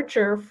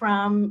departure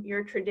from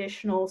your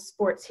traditional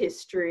sports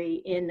history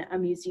in a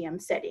museum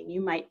setting.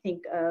 You might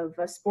think of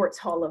a sports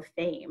hall of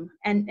fame,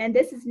 and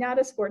this is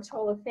not a sports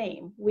hall of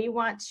fame. We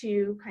want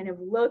to kind of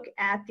look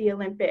at the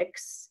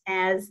Olympics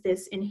as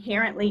this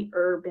inherently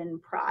urban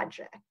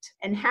project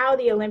and how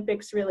the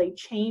Olympics really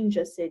change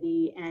a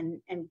city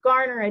and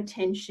garner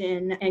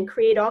attention and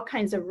create all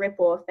kinds of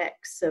ripple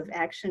effects of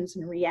actions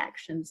and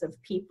reactions of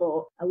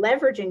people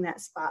leveraging that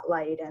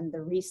spotlight and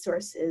the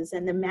resources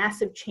and the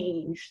massive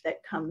change that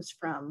comes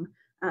from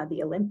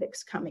the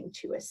Olympics coming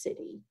to a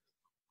city.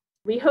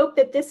 We hope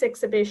that this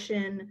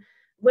exhibition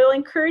will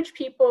encourage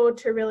people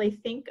to really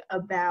think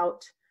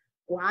about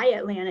why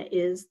Atlanta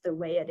is the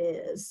way it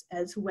is,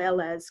 as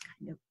well as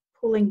kind of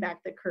pulling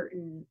back the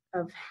curtain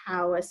of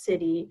how a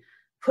city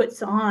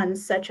puts on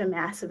such a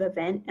massive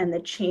event and the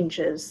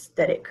changes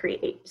that it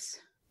creates.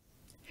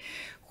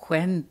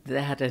 When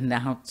that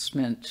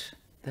announcement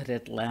that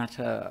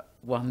Atlanta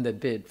won the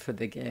bid for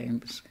the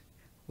Games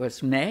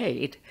was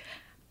made,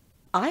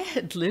 I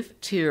had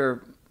lived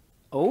here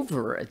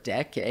over a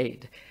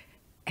decade,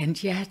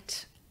 and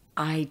yet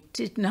I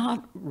did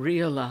not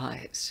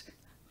realize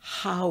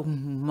how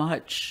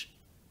much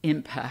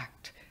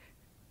impact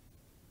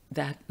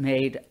that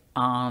made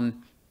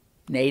on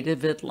native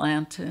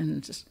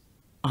Atlantans,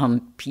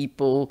 on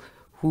people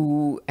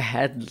who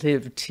had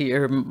lived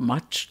here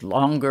much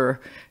longer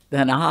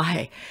than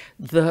I.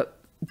 The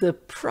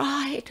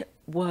pride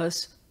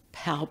was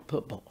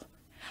palpable.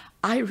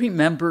 I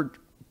remembered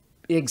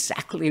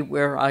exactly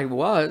where I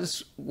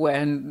was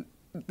when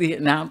the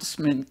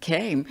announcement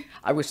came.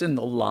 I was in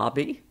the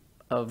lobby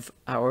of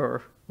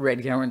our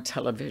radio and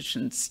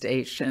television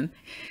station,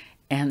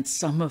 and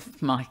some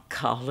of my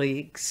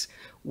colleagues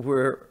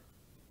were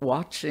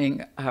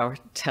watching our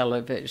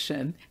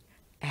television,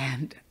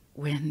 and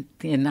when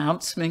the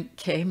announcement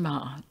came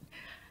on,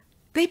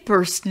 they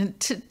burst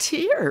into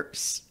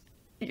tears.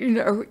 You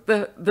know,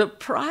 the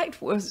pride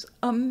was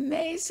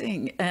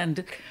amazing.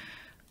 And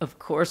of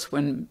course,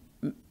 when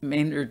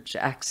Maynard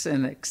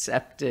Jackson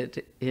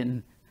accepted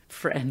in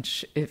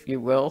French, if you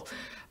will,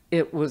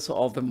 it was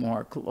all the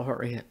more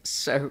glorious.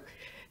 So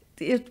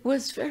it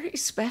was very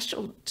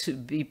special to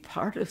be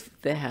part of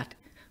that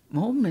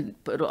moment,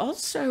 but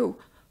also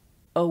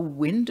a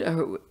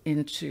window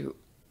into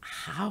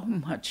how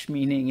much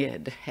meaning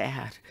it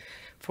had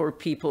for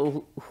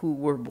people who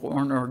were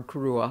born or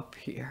grew up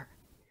here.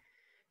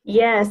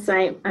 Yes,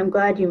 I'm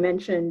glad you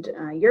mentioned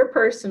your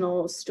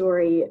personal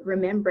story,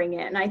 remembering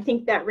it. And I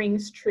think that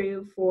rings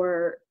true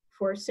for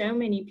so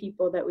many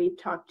people that we've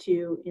talked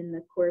to in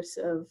the course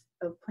of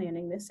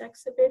planning this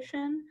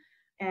exhibition.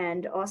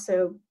 And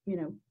also, you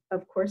know,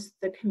 of course,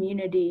 the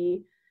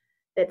community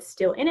that's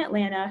still in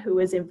Atlanta who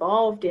is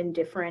involved in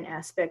different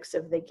aspects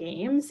of the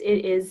games.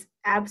 It is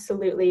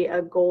absolutely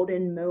a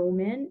golden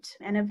moment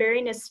and a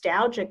very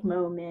nostalgic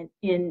moment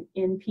in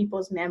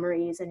people's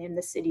memories and in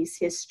the city's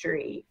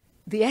history.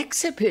 The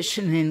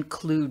exhibition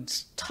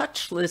includes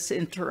touchless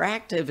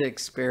interactive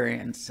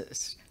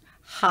experiences.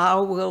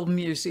 How will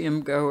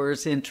museum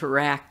goers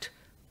interact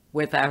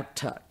without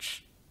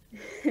touch?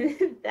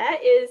 That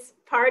is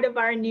part of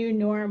our new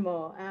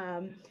normal.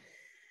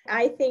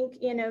 I think,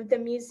 the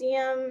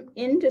museum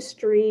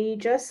industry,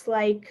 just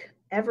like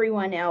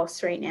everyone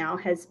else right now,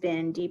 has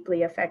been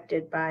deeply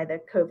affected by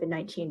the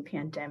COVID-19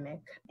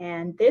 pandemic.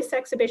 And this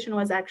exhibition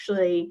was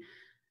actually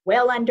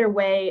well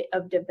underway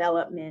of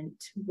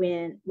development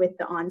with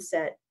the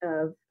onset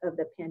of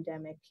the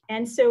pandemic.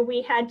 And so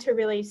we had to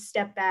really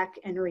step back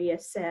and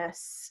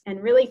reassess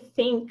and really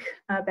think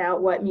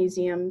about what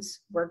museums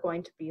were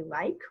going to be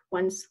like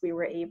once we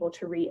were able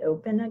to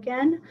reopen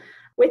again.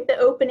 With the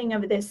opening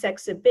of this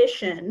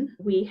exhibition,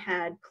 we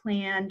had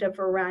planned a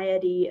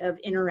variety of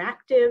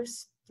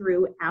interactives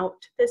throughout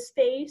the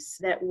space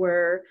that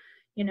were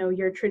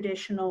your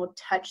traditional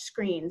touch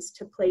screens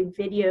to play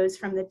videos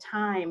from the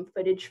time,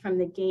 footage from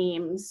the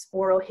games,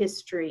 oral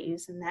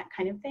histories, and that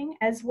kind of thing,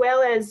 as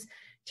well as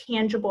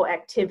tangible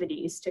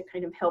activities to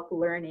kind of help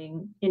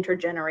learning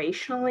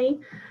intergenerationally.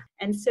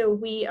 And so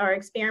we are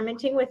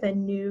experimenting with a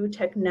new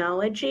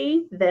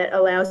technology that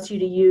allows you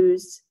to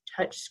use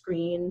touch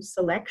screen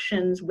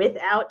selections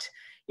without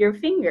your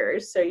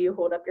fingers. So you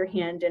hold up your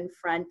hand in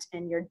front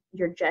and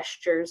your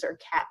gestures are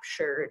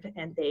captured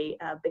and they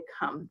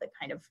become the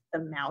kind of the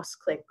mouse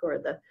click or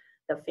the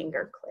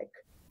finger click.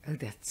 Oh,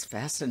 that's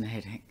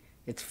fascinating.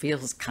 It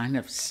feels kind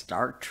of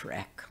Star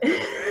Trek.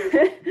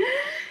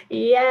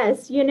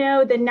 Yes, the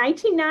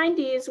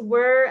 1990s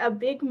were a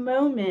big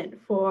moment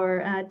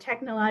for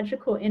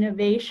technological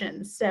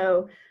innovation.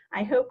 So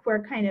I hope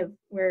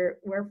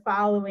we're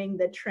following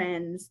the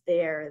trends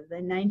there. The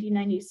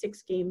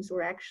 1996 games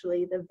were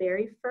actually the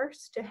very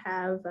first to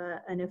have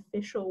an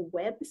official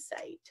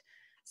website.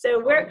 So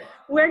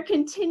we're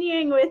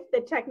continuing with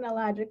the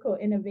technological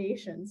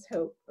innovations,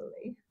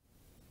 hopefully.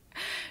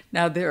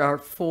 Now there are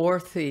 4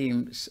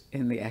 themes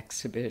in the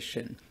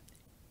exhibition: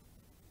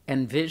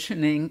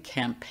 envisioning,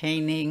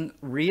 campaigning,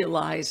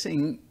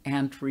 realizing,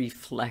 and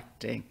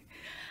reflecting.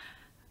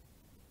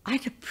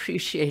 I'd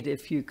appreciate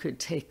if you could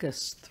take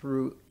us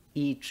through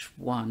each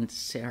one,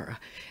 Sarah.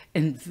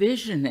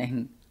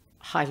 Envisioning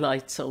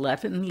highlights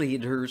 11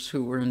 leaders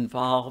who were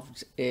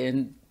involved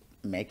in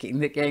making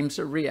the games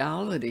a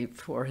reality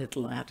for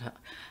Atlanta.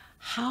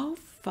 How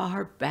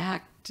far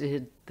back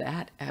did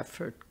that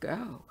effort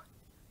go?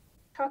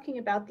 Talking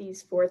about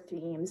these 4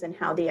 themes and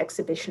how the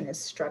exhibition is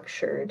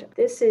structured,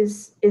 this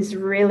is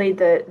really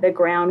the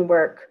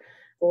groundwork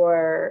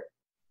for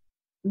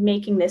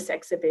making this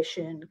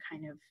exhibition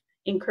kind of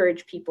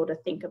encourage people to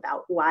think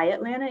about why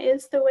Atlanta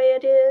is the way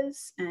it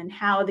is and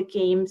how the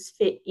games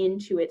fit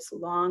into its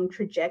long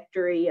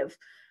trajectory of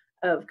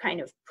kind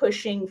of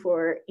pushing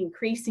for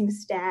increasing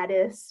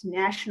status,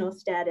 national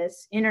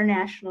status,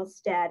 international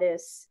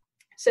status.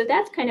 So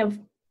that's kind of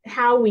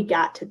how we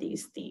got to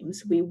these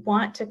themes. We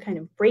want to kind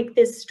of break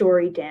this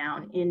story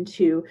down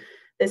into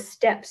the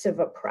steps of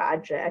a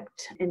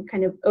project and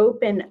kind of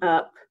open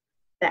up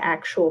the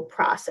actual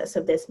process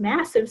of this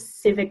massive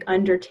civic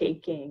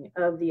undertaking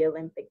of the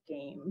Olympic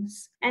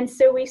Games. And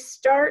so we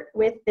start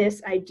with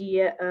this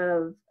idea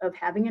of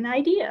having an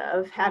idea,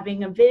 of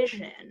having a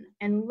vision,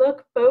 and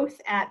look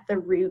both at the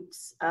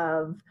roots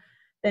of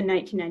the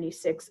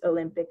 1996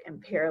 Olympic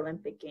and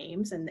Paralympic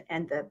Games and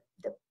the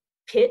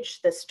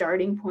pitch, the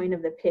starting point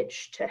of the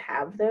pitch to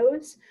have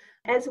those,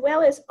 as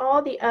well as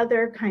all the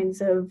other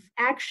kinds of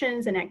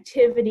actions and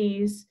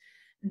activities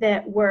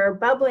that were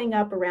bubbling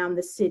up around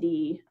the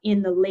city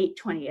in the late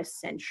 20th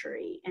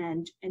century,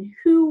 and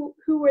who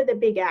were the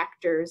big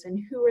actors and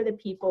who were the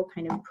people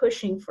kind of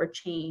pushing for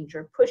change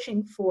or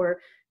pushing for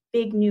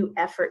big new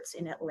efforts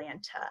in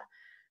Atlanta.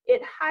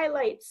 It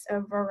highlights a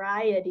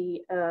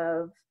variety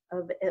of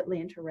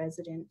Atlanta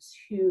residents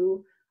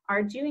who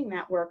are doing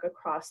that work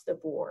across the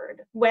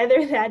board,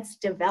 whether that's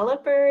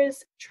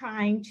developers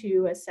trying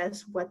to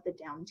assess what the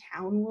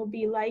downtown will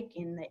be like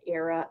in the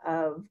era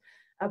of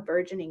a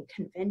burgeoning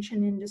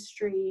convention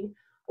industry,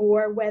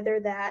 or whether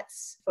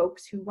that's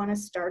folks who want to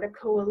start a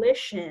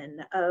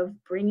coalition of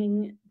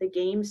bringing the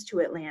games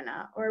to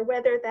Atlanta, or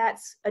whether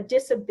that's a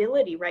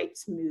disability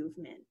rights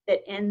movement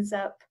that ends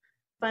up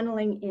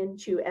funneling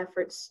into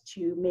efforts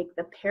to make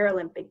the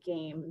Paralympic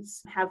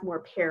Games have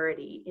more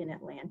parity in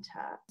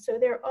Atlanta. So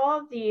there are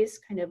all these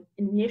kind of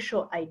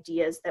initial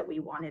ideas that we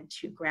wanted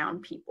to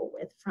ground people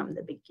with from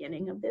the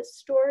beginning of this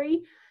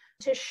story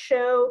to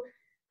show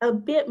a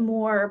bit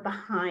more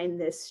behind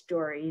this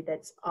story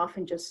that's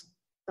often just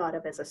thought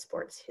of as a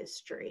sports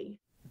history.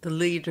 The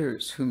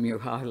leaders whom you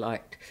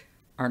highlight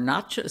are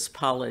not just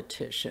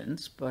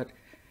politicians, but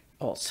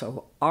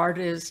also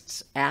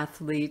artists,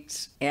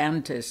 athletes,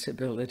 and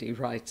disability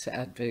rights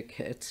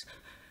advocates.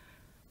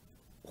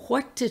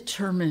 What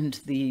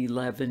determined the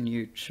 11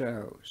 you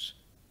chose?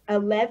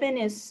 11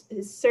 is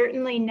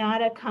certainly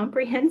not a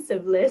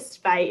comprehensive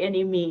list by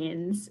any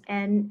means.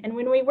 And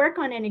when we work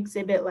on an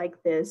exhibit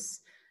like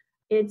this,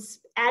 it's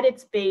at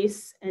its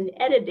base an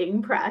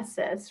editing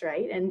process,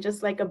 right? And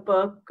just like a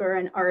book or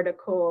an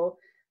article,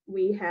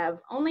 we have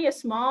only a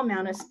small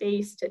amount of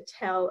space to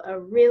tell a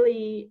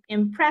really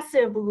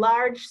impressive,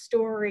 large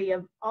story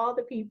of all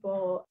the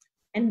people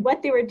and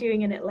what they were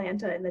doing in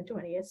Atlanta in the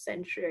 20th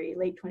century,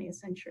 late 20th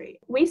century.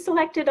 We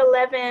selected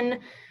 11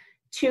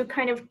 to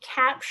kind of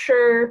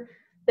capture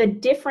the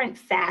different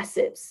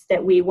facets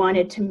that we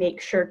wanted to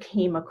make sure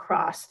came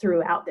across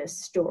throughout this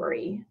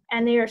story.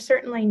 And they are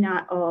certainly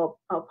not all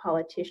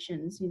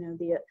politicians. You know,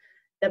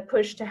 the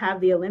push to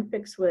have the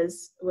Olympics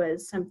was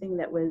something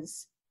that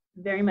was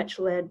very much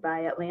led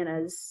by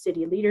Atlanta's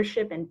city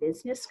leadership and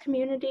business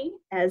community.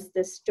 As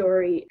the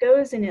story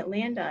goes in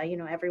Atlanta, you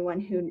know,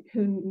 everyone who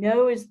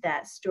knows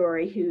that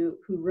story, who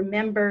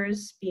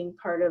remembers being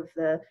part of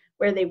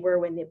where they were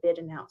when the bid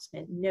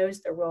announcement, knows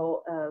the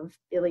role of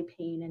Billy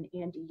Payne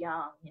and Andy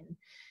Young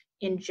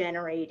in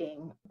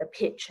generating the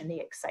pitch and the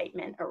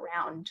excitement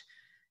around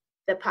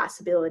the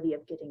possibility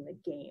of getting the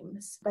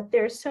games. But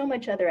there's so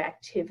much other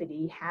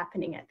activity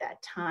happening at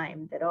that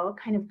time that all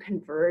kind of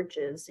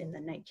converges in the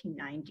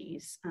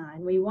 1990s.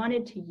 And we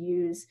wanted to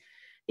use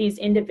these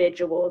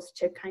individuals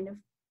to kind of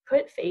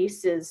put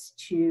faces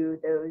to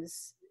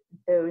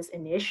those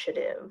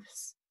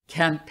initiatives.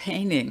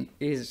 Campaigning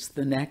is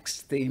the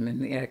next theme in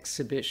the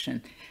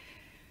exhibition,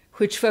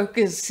 which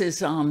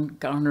focuses on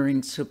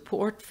garnering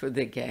support for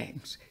the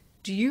games.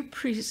 Do you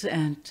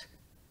present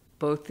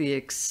both the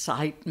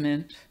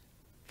excitement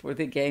for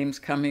the games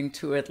coming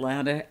to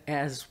Atlanta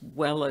as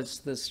well as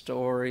the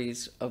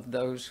stories of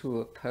those who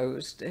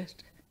opposed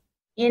it?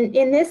 In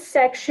this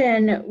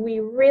section,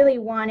 we really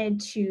wanted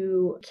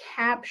to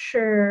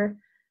capture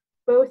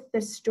both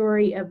the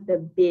story of the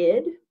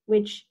bid,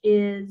 which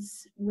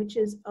is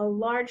a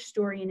large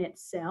story in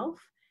itself,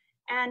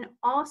 and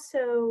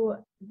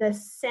also the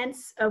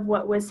sense of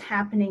what was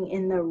happening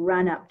in the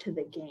run-up to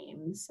the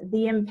games,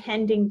 the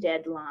impending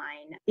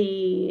deadline,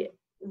 the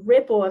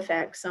ripple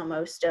effects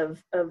almost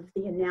of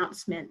the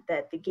announcement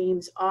that the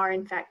games are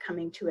in fact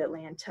coming to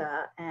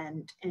Atlanta,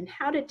 and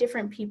how do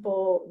different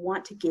people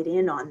want to get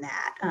in on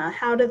that?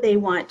 How do they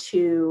want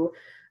to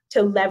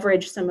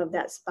leverage some of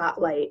that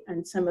spotlight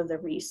and some of the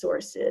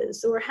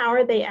resources, or how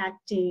are they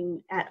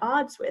acting at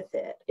odds with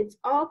it? It's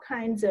all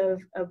kinds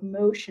of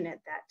motion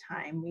at that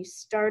time. We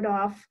start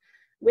off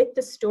with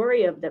the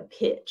story of the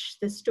pitch,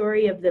 the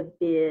story of the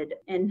bid,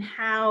 and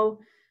how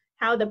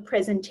the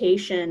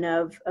presentation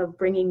of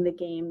bringing the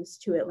games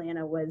to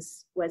Atlanta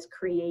was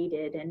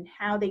created, and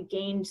how they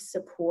gained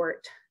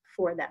support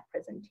for that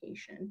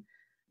presentation.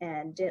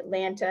 And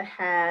Atlanta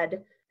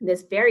had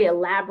this very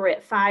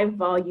elaborate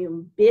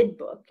 5-volume bid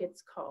book,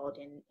 it's called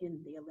in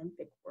the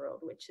Olympic world,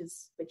 which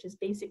is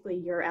basically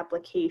your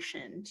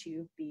application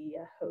to be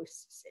a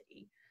host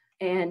city.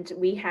 And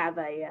we have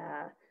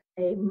a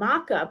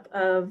mock-up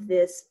of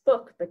this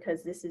book,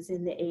 because this is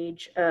in the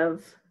age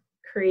of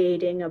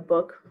creating a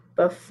book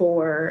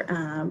before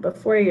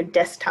your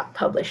desktop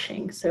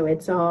publishing. So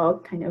it's all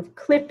kind of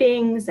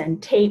clippings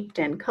and taped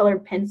and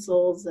colored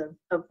pencils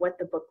of what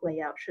the book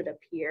layout should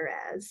appear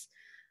as.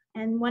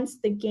 And once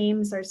the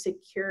games are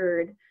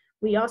secured,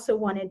 we also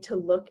wanted to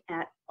look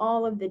at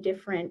all of the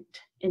different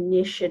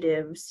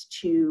initiatives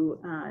to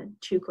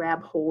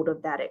grab hold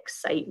of that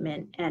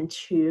excitement and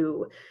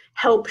to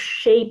help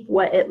shape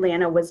what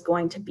Atlanta was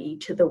going to be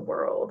to the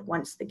world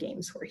once the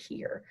games were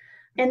here.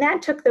 And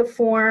that took the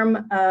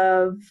form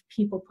of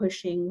people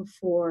pushing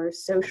for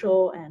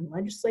social and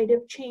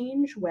legislative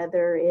change,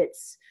 whether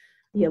it's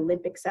the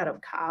Olympics Out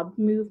of Cobb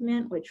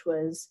movement, which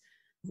was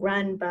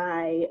run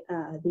by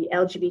the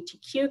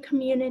LGBTQ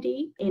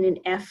community in an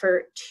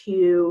effort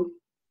to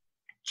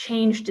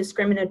change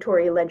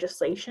discriminatory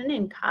legislation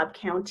in Cobb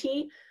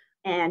County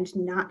and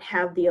not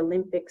have the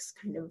Olympics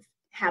kind of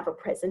have a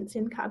presence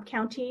in Cobb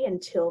County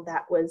until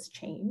that was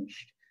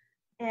changed.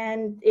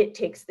 And it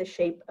takes the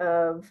shape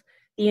of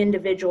the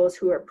individuals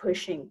who are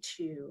pushing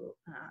to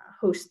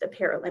host the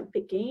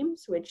Paralympic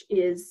Games,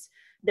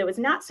 that was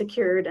not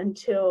secured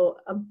until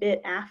a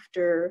bit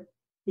after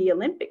the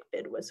Olympic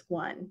bid was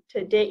won.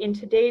 In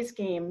today's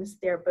games,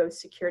 they're both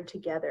secured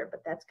together,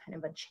 but that's kind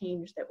of a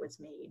change that was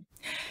made.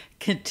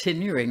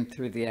 Continuing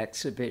through the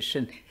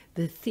exhibition,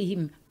 the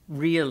theme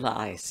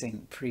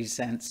Realizing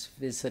presents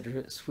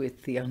visitors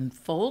with the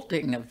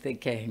unfolding of the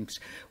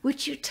games.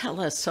 Would you tell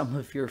us some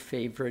of your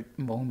favorite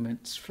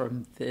moments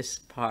from this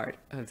part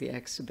of the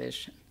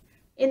exhibition?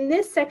 In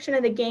this section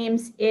of the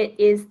games, it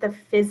is the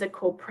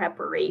physical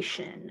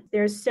preparation.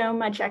 There's so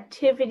much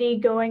activity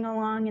going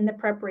along in the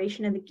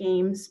preparation of the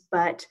games,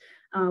 but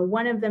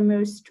one of the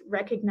most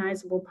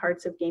recognizable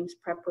parts of games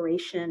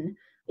preparation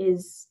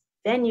is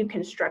venue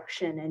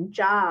construction and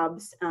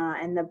jobs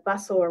and the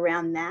bustle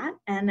around that.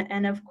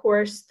 And of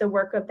course, the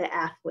work of the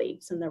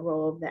athletes and the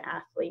role of the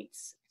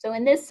athletes. So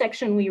in this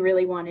section, we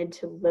really wanted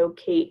to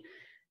locate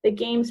the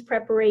games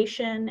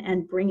preparation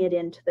and bring it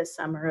into the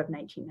summer of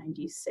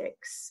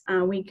 1996.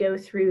 We go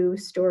through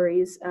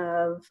stories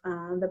of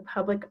the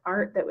public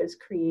art that was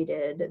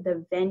created,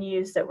 the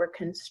venues that were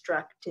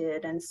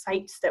constructed and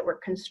sites that were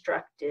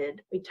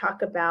constructed. We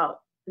talk about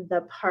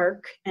the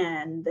park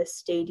and the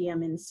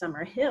stadium in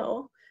Summer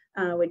Hill,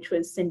 which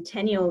was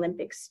Centennial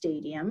Olympic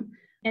Stadium,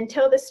 and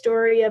tell the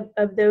story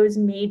of those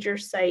major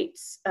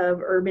sites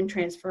of urban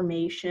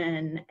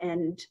transformation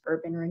and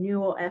urban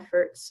renewal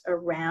efforts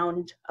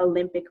around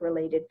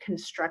Olympic-related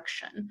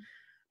construction.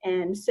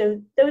 And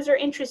so those are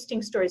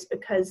interesting stories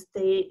because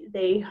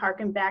they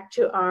harken back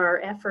to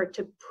our effort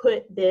to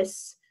put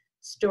this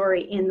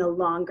story in the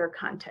longer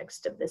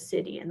context of the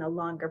city and the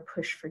longer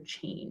push for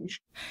change.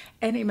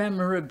 Any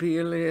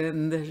memorabilia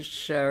in this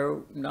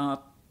show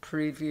not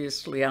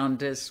previously on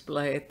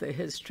display at the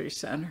History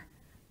Center?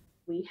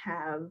 We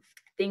have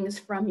things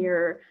from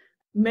your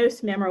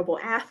most memorable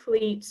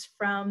athletes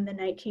from the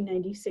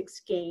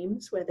 1996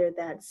 games, whether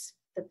that's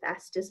the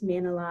fastest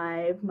man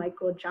alive,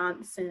 Michael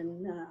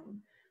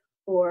Johnson,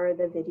 or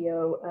the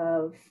video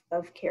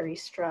of Carrie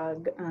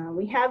Strug.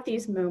 We have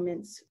these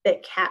moments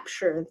that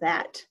capture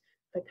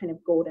the kind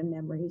of golden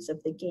memories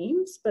of the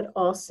games, but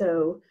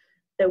also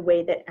the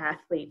way that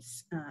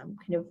athletes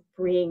kind of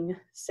bring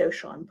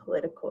social and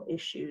political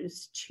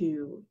issues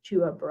to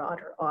a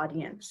broader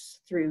audience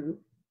through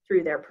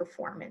their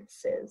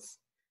performances.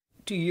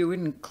 Do you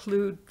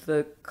include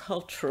the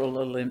Cultural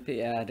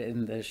Olympiad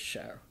in this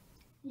show?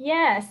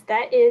 Yes,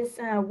 that is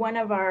one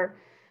of our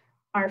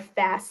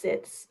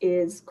facets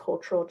is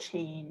cultural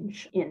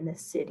change in the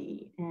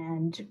city.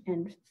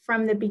 And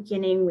from the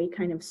beginning, we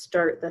kind of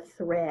start the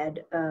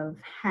thread of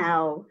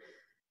how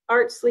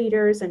arts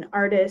leaders and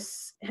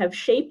artists have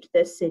shaped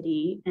the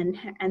city and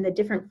the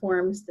different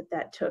forms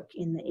that took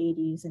in the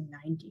 80s and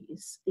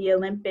 90s. The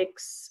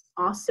Olympics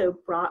also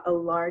brought a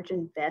large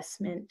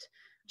investment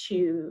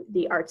to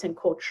the arts and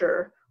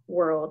culture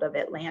world of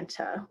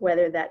Atlanta,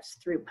 whether that's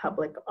through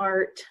public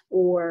art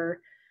or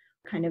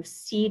kind of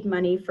seed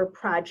money for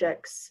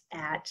projects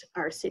at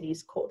our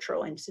city's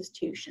cultural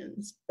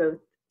institutions, both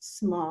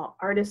small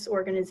artist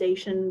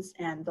organizations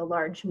and the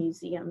large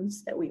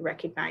museums that we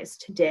recognize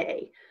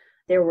today.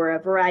 There were a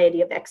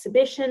variety of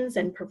exhibitions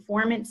and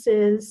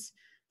performances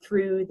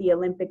through the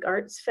Olympic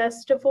Arts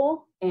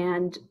Festival,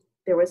 and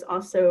there was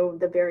also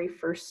the very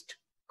first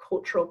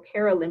Cultural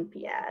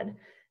Paralympiad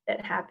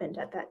that happened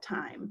at that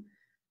time.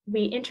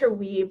 We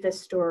interweave the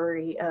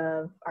story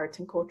of arts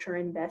and culture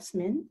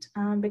investment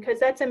because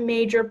that's a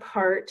major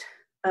part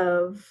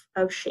of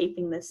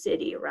shaping the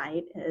city,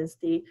 right? As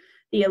the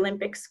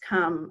Olympics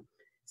come,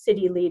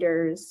 city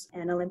leaders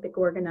and Olympic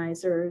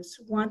organizers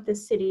want the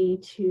city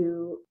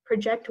to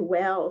project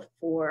well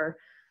for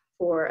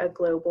a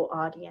global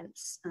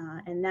audience,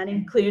 and that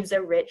includes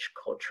a rich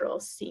cultural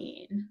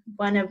scene.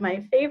 One of my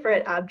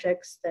favorite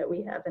objects that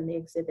we have in the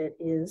exhibit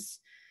is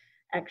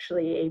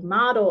actually a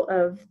model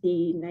of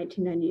the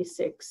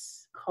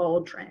 1996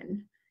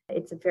 cauldron.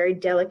 It's a very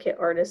delicate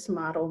artist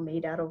model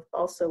made out of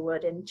balsa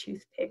wood and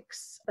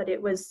toothpicks, but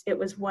it was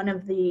one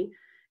of the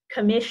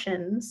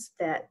commissions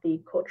that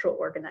the cultural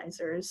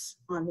organizers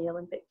on the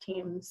Olympic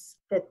teams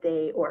that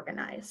they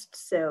organized.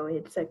 So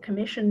it's a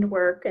commissioned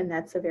work, and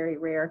that's a very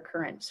rare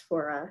occurrence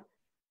for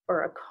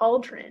a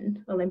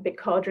cauldron. Olympic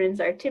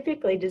cauldrons are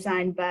typically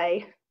designed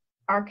by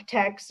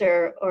architects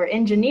or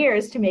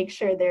engineers to make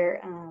sure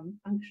they're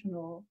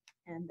functional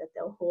and that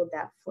they'll hold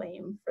that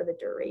flame for the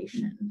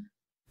duration.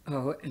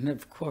 Oh, and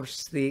of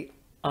course, the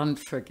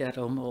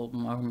unforgettable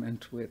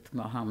moment with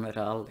Muhammad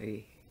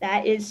Ali.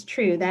 That is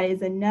true. That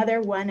is another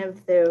one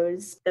of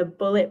the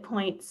bullet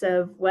points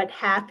of what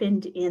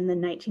happened in the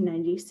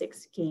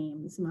 1996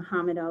 games.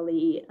 Muhammad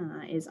Ali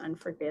is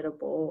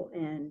unforgettable,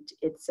 and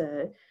it's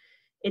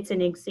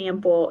an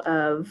example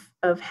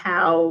of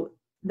how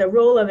the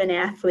role of an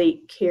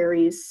athlete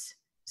carries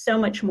so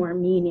much more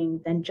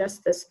meaning than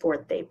just the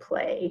sport they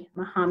play.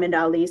 Muhammad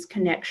Ali's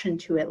connection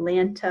to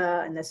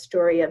Atlanta and the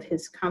story of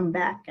his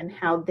comeback and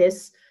how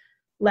this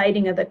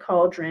lighting of the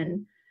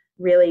cauldron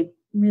really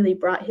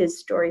brought his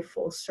story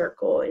full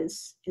circle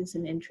is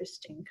an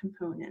interesting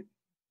component.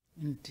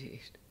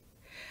 Indeed.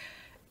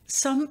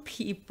 Some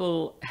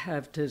people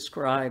have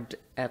described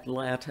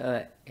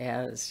Atlanta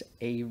as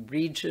a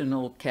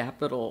regional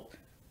capital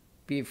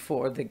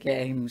before the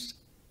games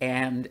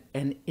and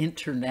an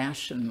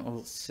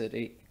international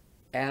city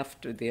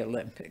after the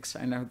Olympics.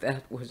 I know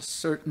that was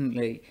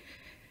certainly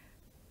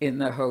in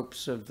the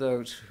hopes of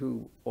those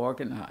who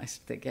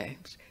organized the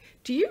games.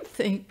 Do you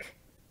think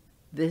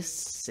this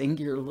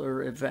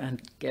singular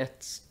event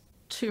gets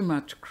too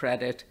much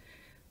credit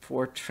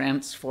for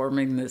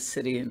transforming the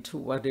city into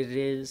what it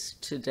is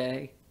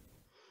today?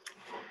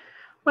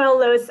 Well,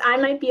 Lois, I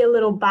might be a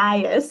little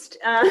biased,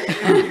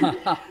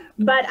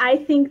 but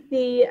I think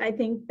the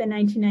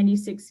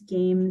 1996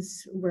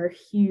 games were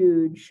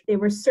huge. They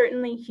were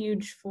certainly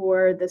huge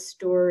for the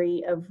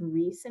story of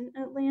recent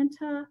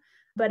Atlanta,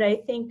 but I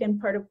think, and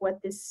part of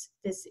what this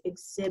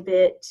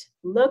exhibit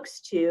looks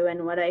to,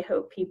 and what I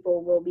hope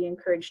people will be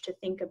encouraged to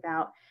think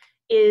about,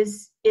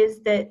 is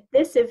that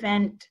this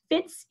event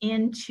fits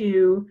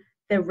into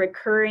the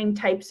recurring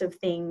types of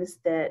things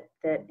that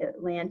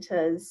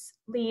Atlanta's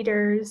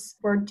leaders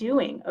were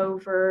doing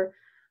over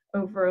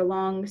a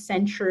long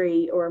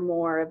century or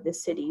more of the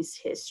city's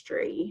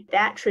history.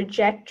 That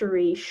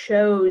trajectory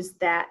shows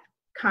that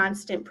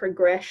constant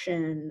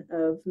progression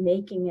of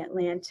making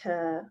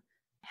Atlanta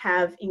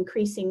have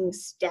increasing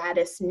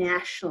status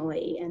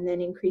nationally and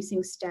then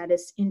increasing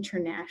status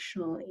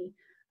internationally.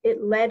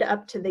 It led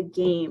up to the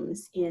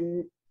games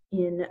in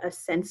a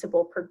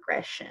sensible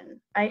progression.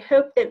 I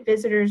hope that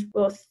visitors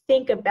will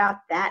think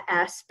about that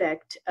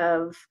aspect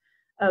of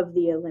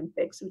the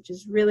Olympics, which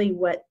is really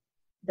what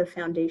the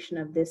foundation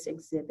of this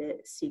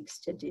exhibit seeks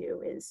to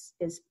do, is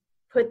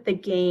put the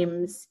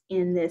games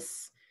in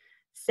this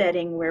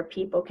setting where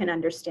people can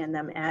understand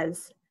them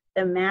as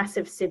the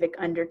massive civic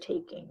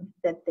undertaking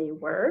that they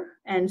were,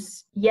 and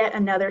yet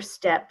another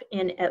step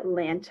in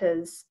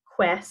Atlanta's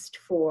quest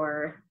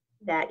for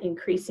that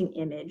increasing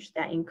image,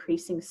 that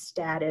increasing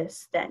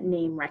status, that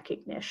name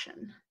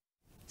recognition.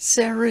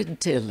 Sarah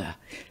Dilla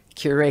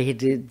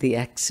curated the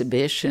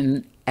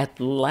exhibition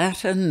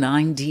Atlanta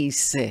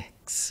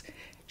 96,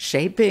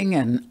 Shaping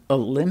an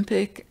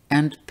Olympic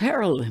and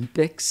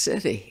Paralympic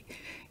City.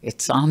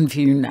 It's on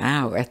view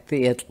now at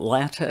the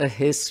Atlanta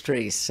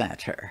History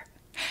Center.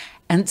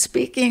 And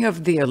speaking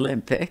of the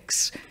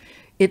Olympics,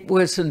 it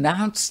was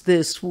announced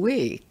this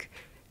week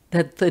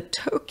that the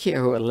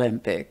Tokyo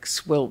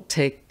Olympics will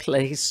take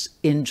place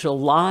in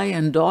July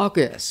and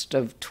August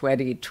of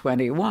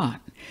 2021.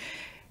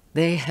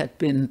 They had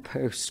been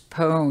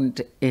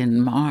postponed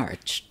in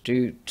March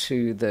due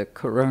to the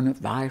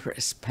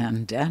coronavirus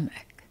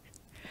pandemic.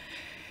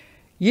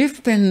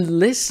 You've been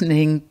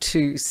listening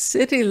to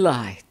City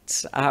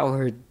Lights,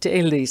 our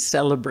daily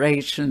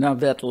celebration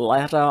of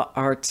Atlanta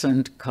arts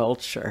and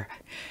culture.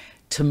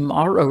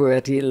 Tomorrow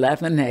at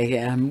 11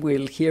 a.m.,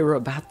 we'll hear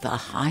about the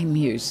High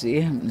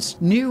Museum's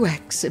new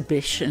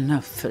exhibition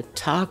of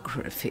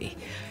photography,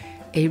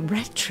 a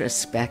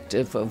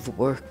retrospective of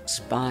works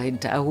by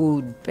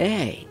Dawood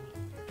Bey.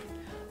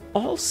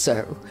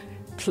 Also,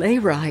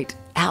 playwright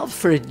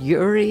Alfred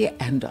Urey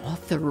and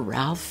author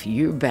Ralph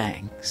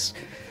Eubanks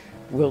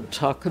will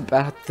talk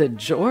about the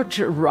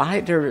Georgia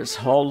Writers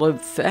Hall of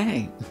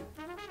Fame.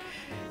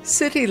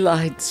 City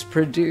Lights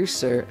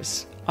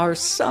producers are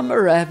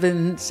Summer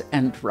Evans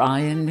and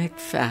Ryan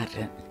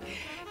McFadden.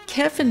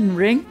 Kevin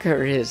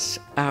Rinker is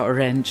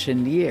our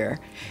engineer,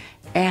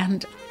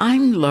 and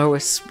I'm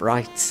Lois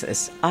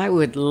Reitzes. I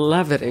would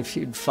love it if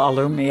you'd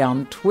follow me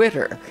on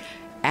Twitter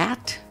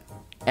at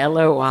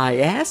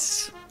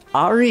LOISREITZES.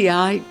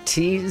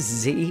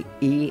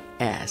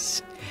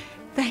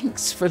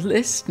 Thanks for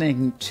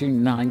listening to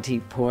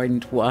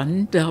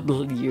 90.1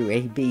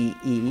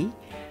 WABE,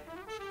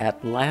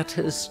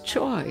 Atlanta's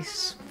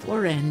Choice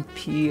for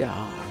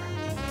NPR.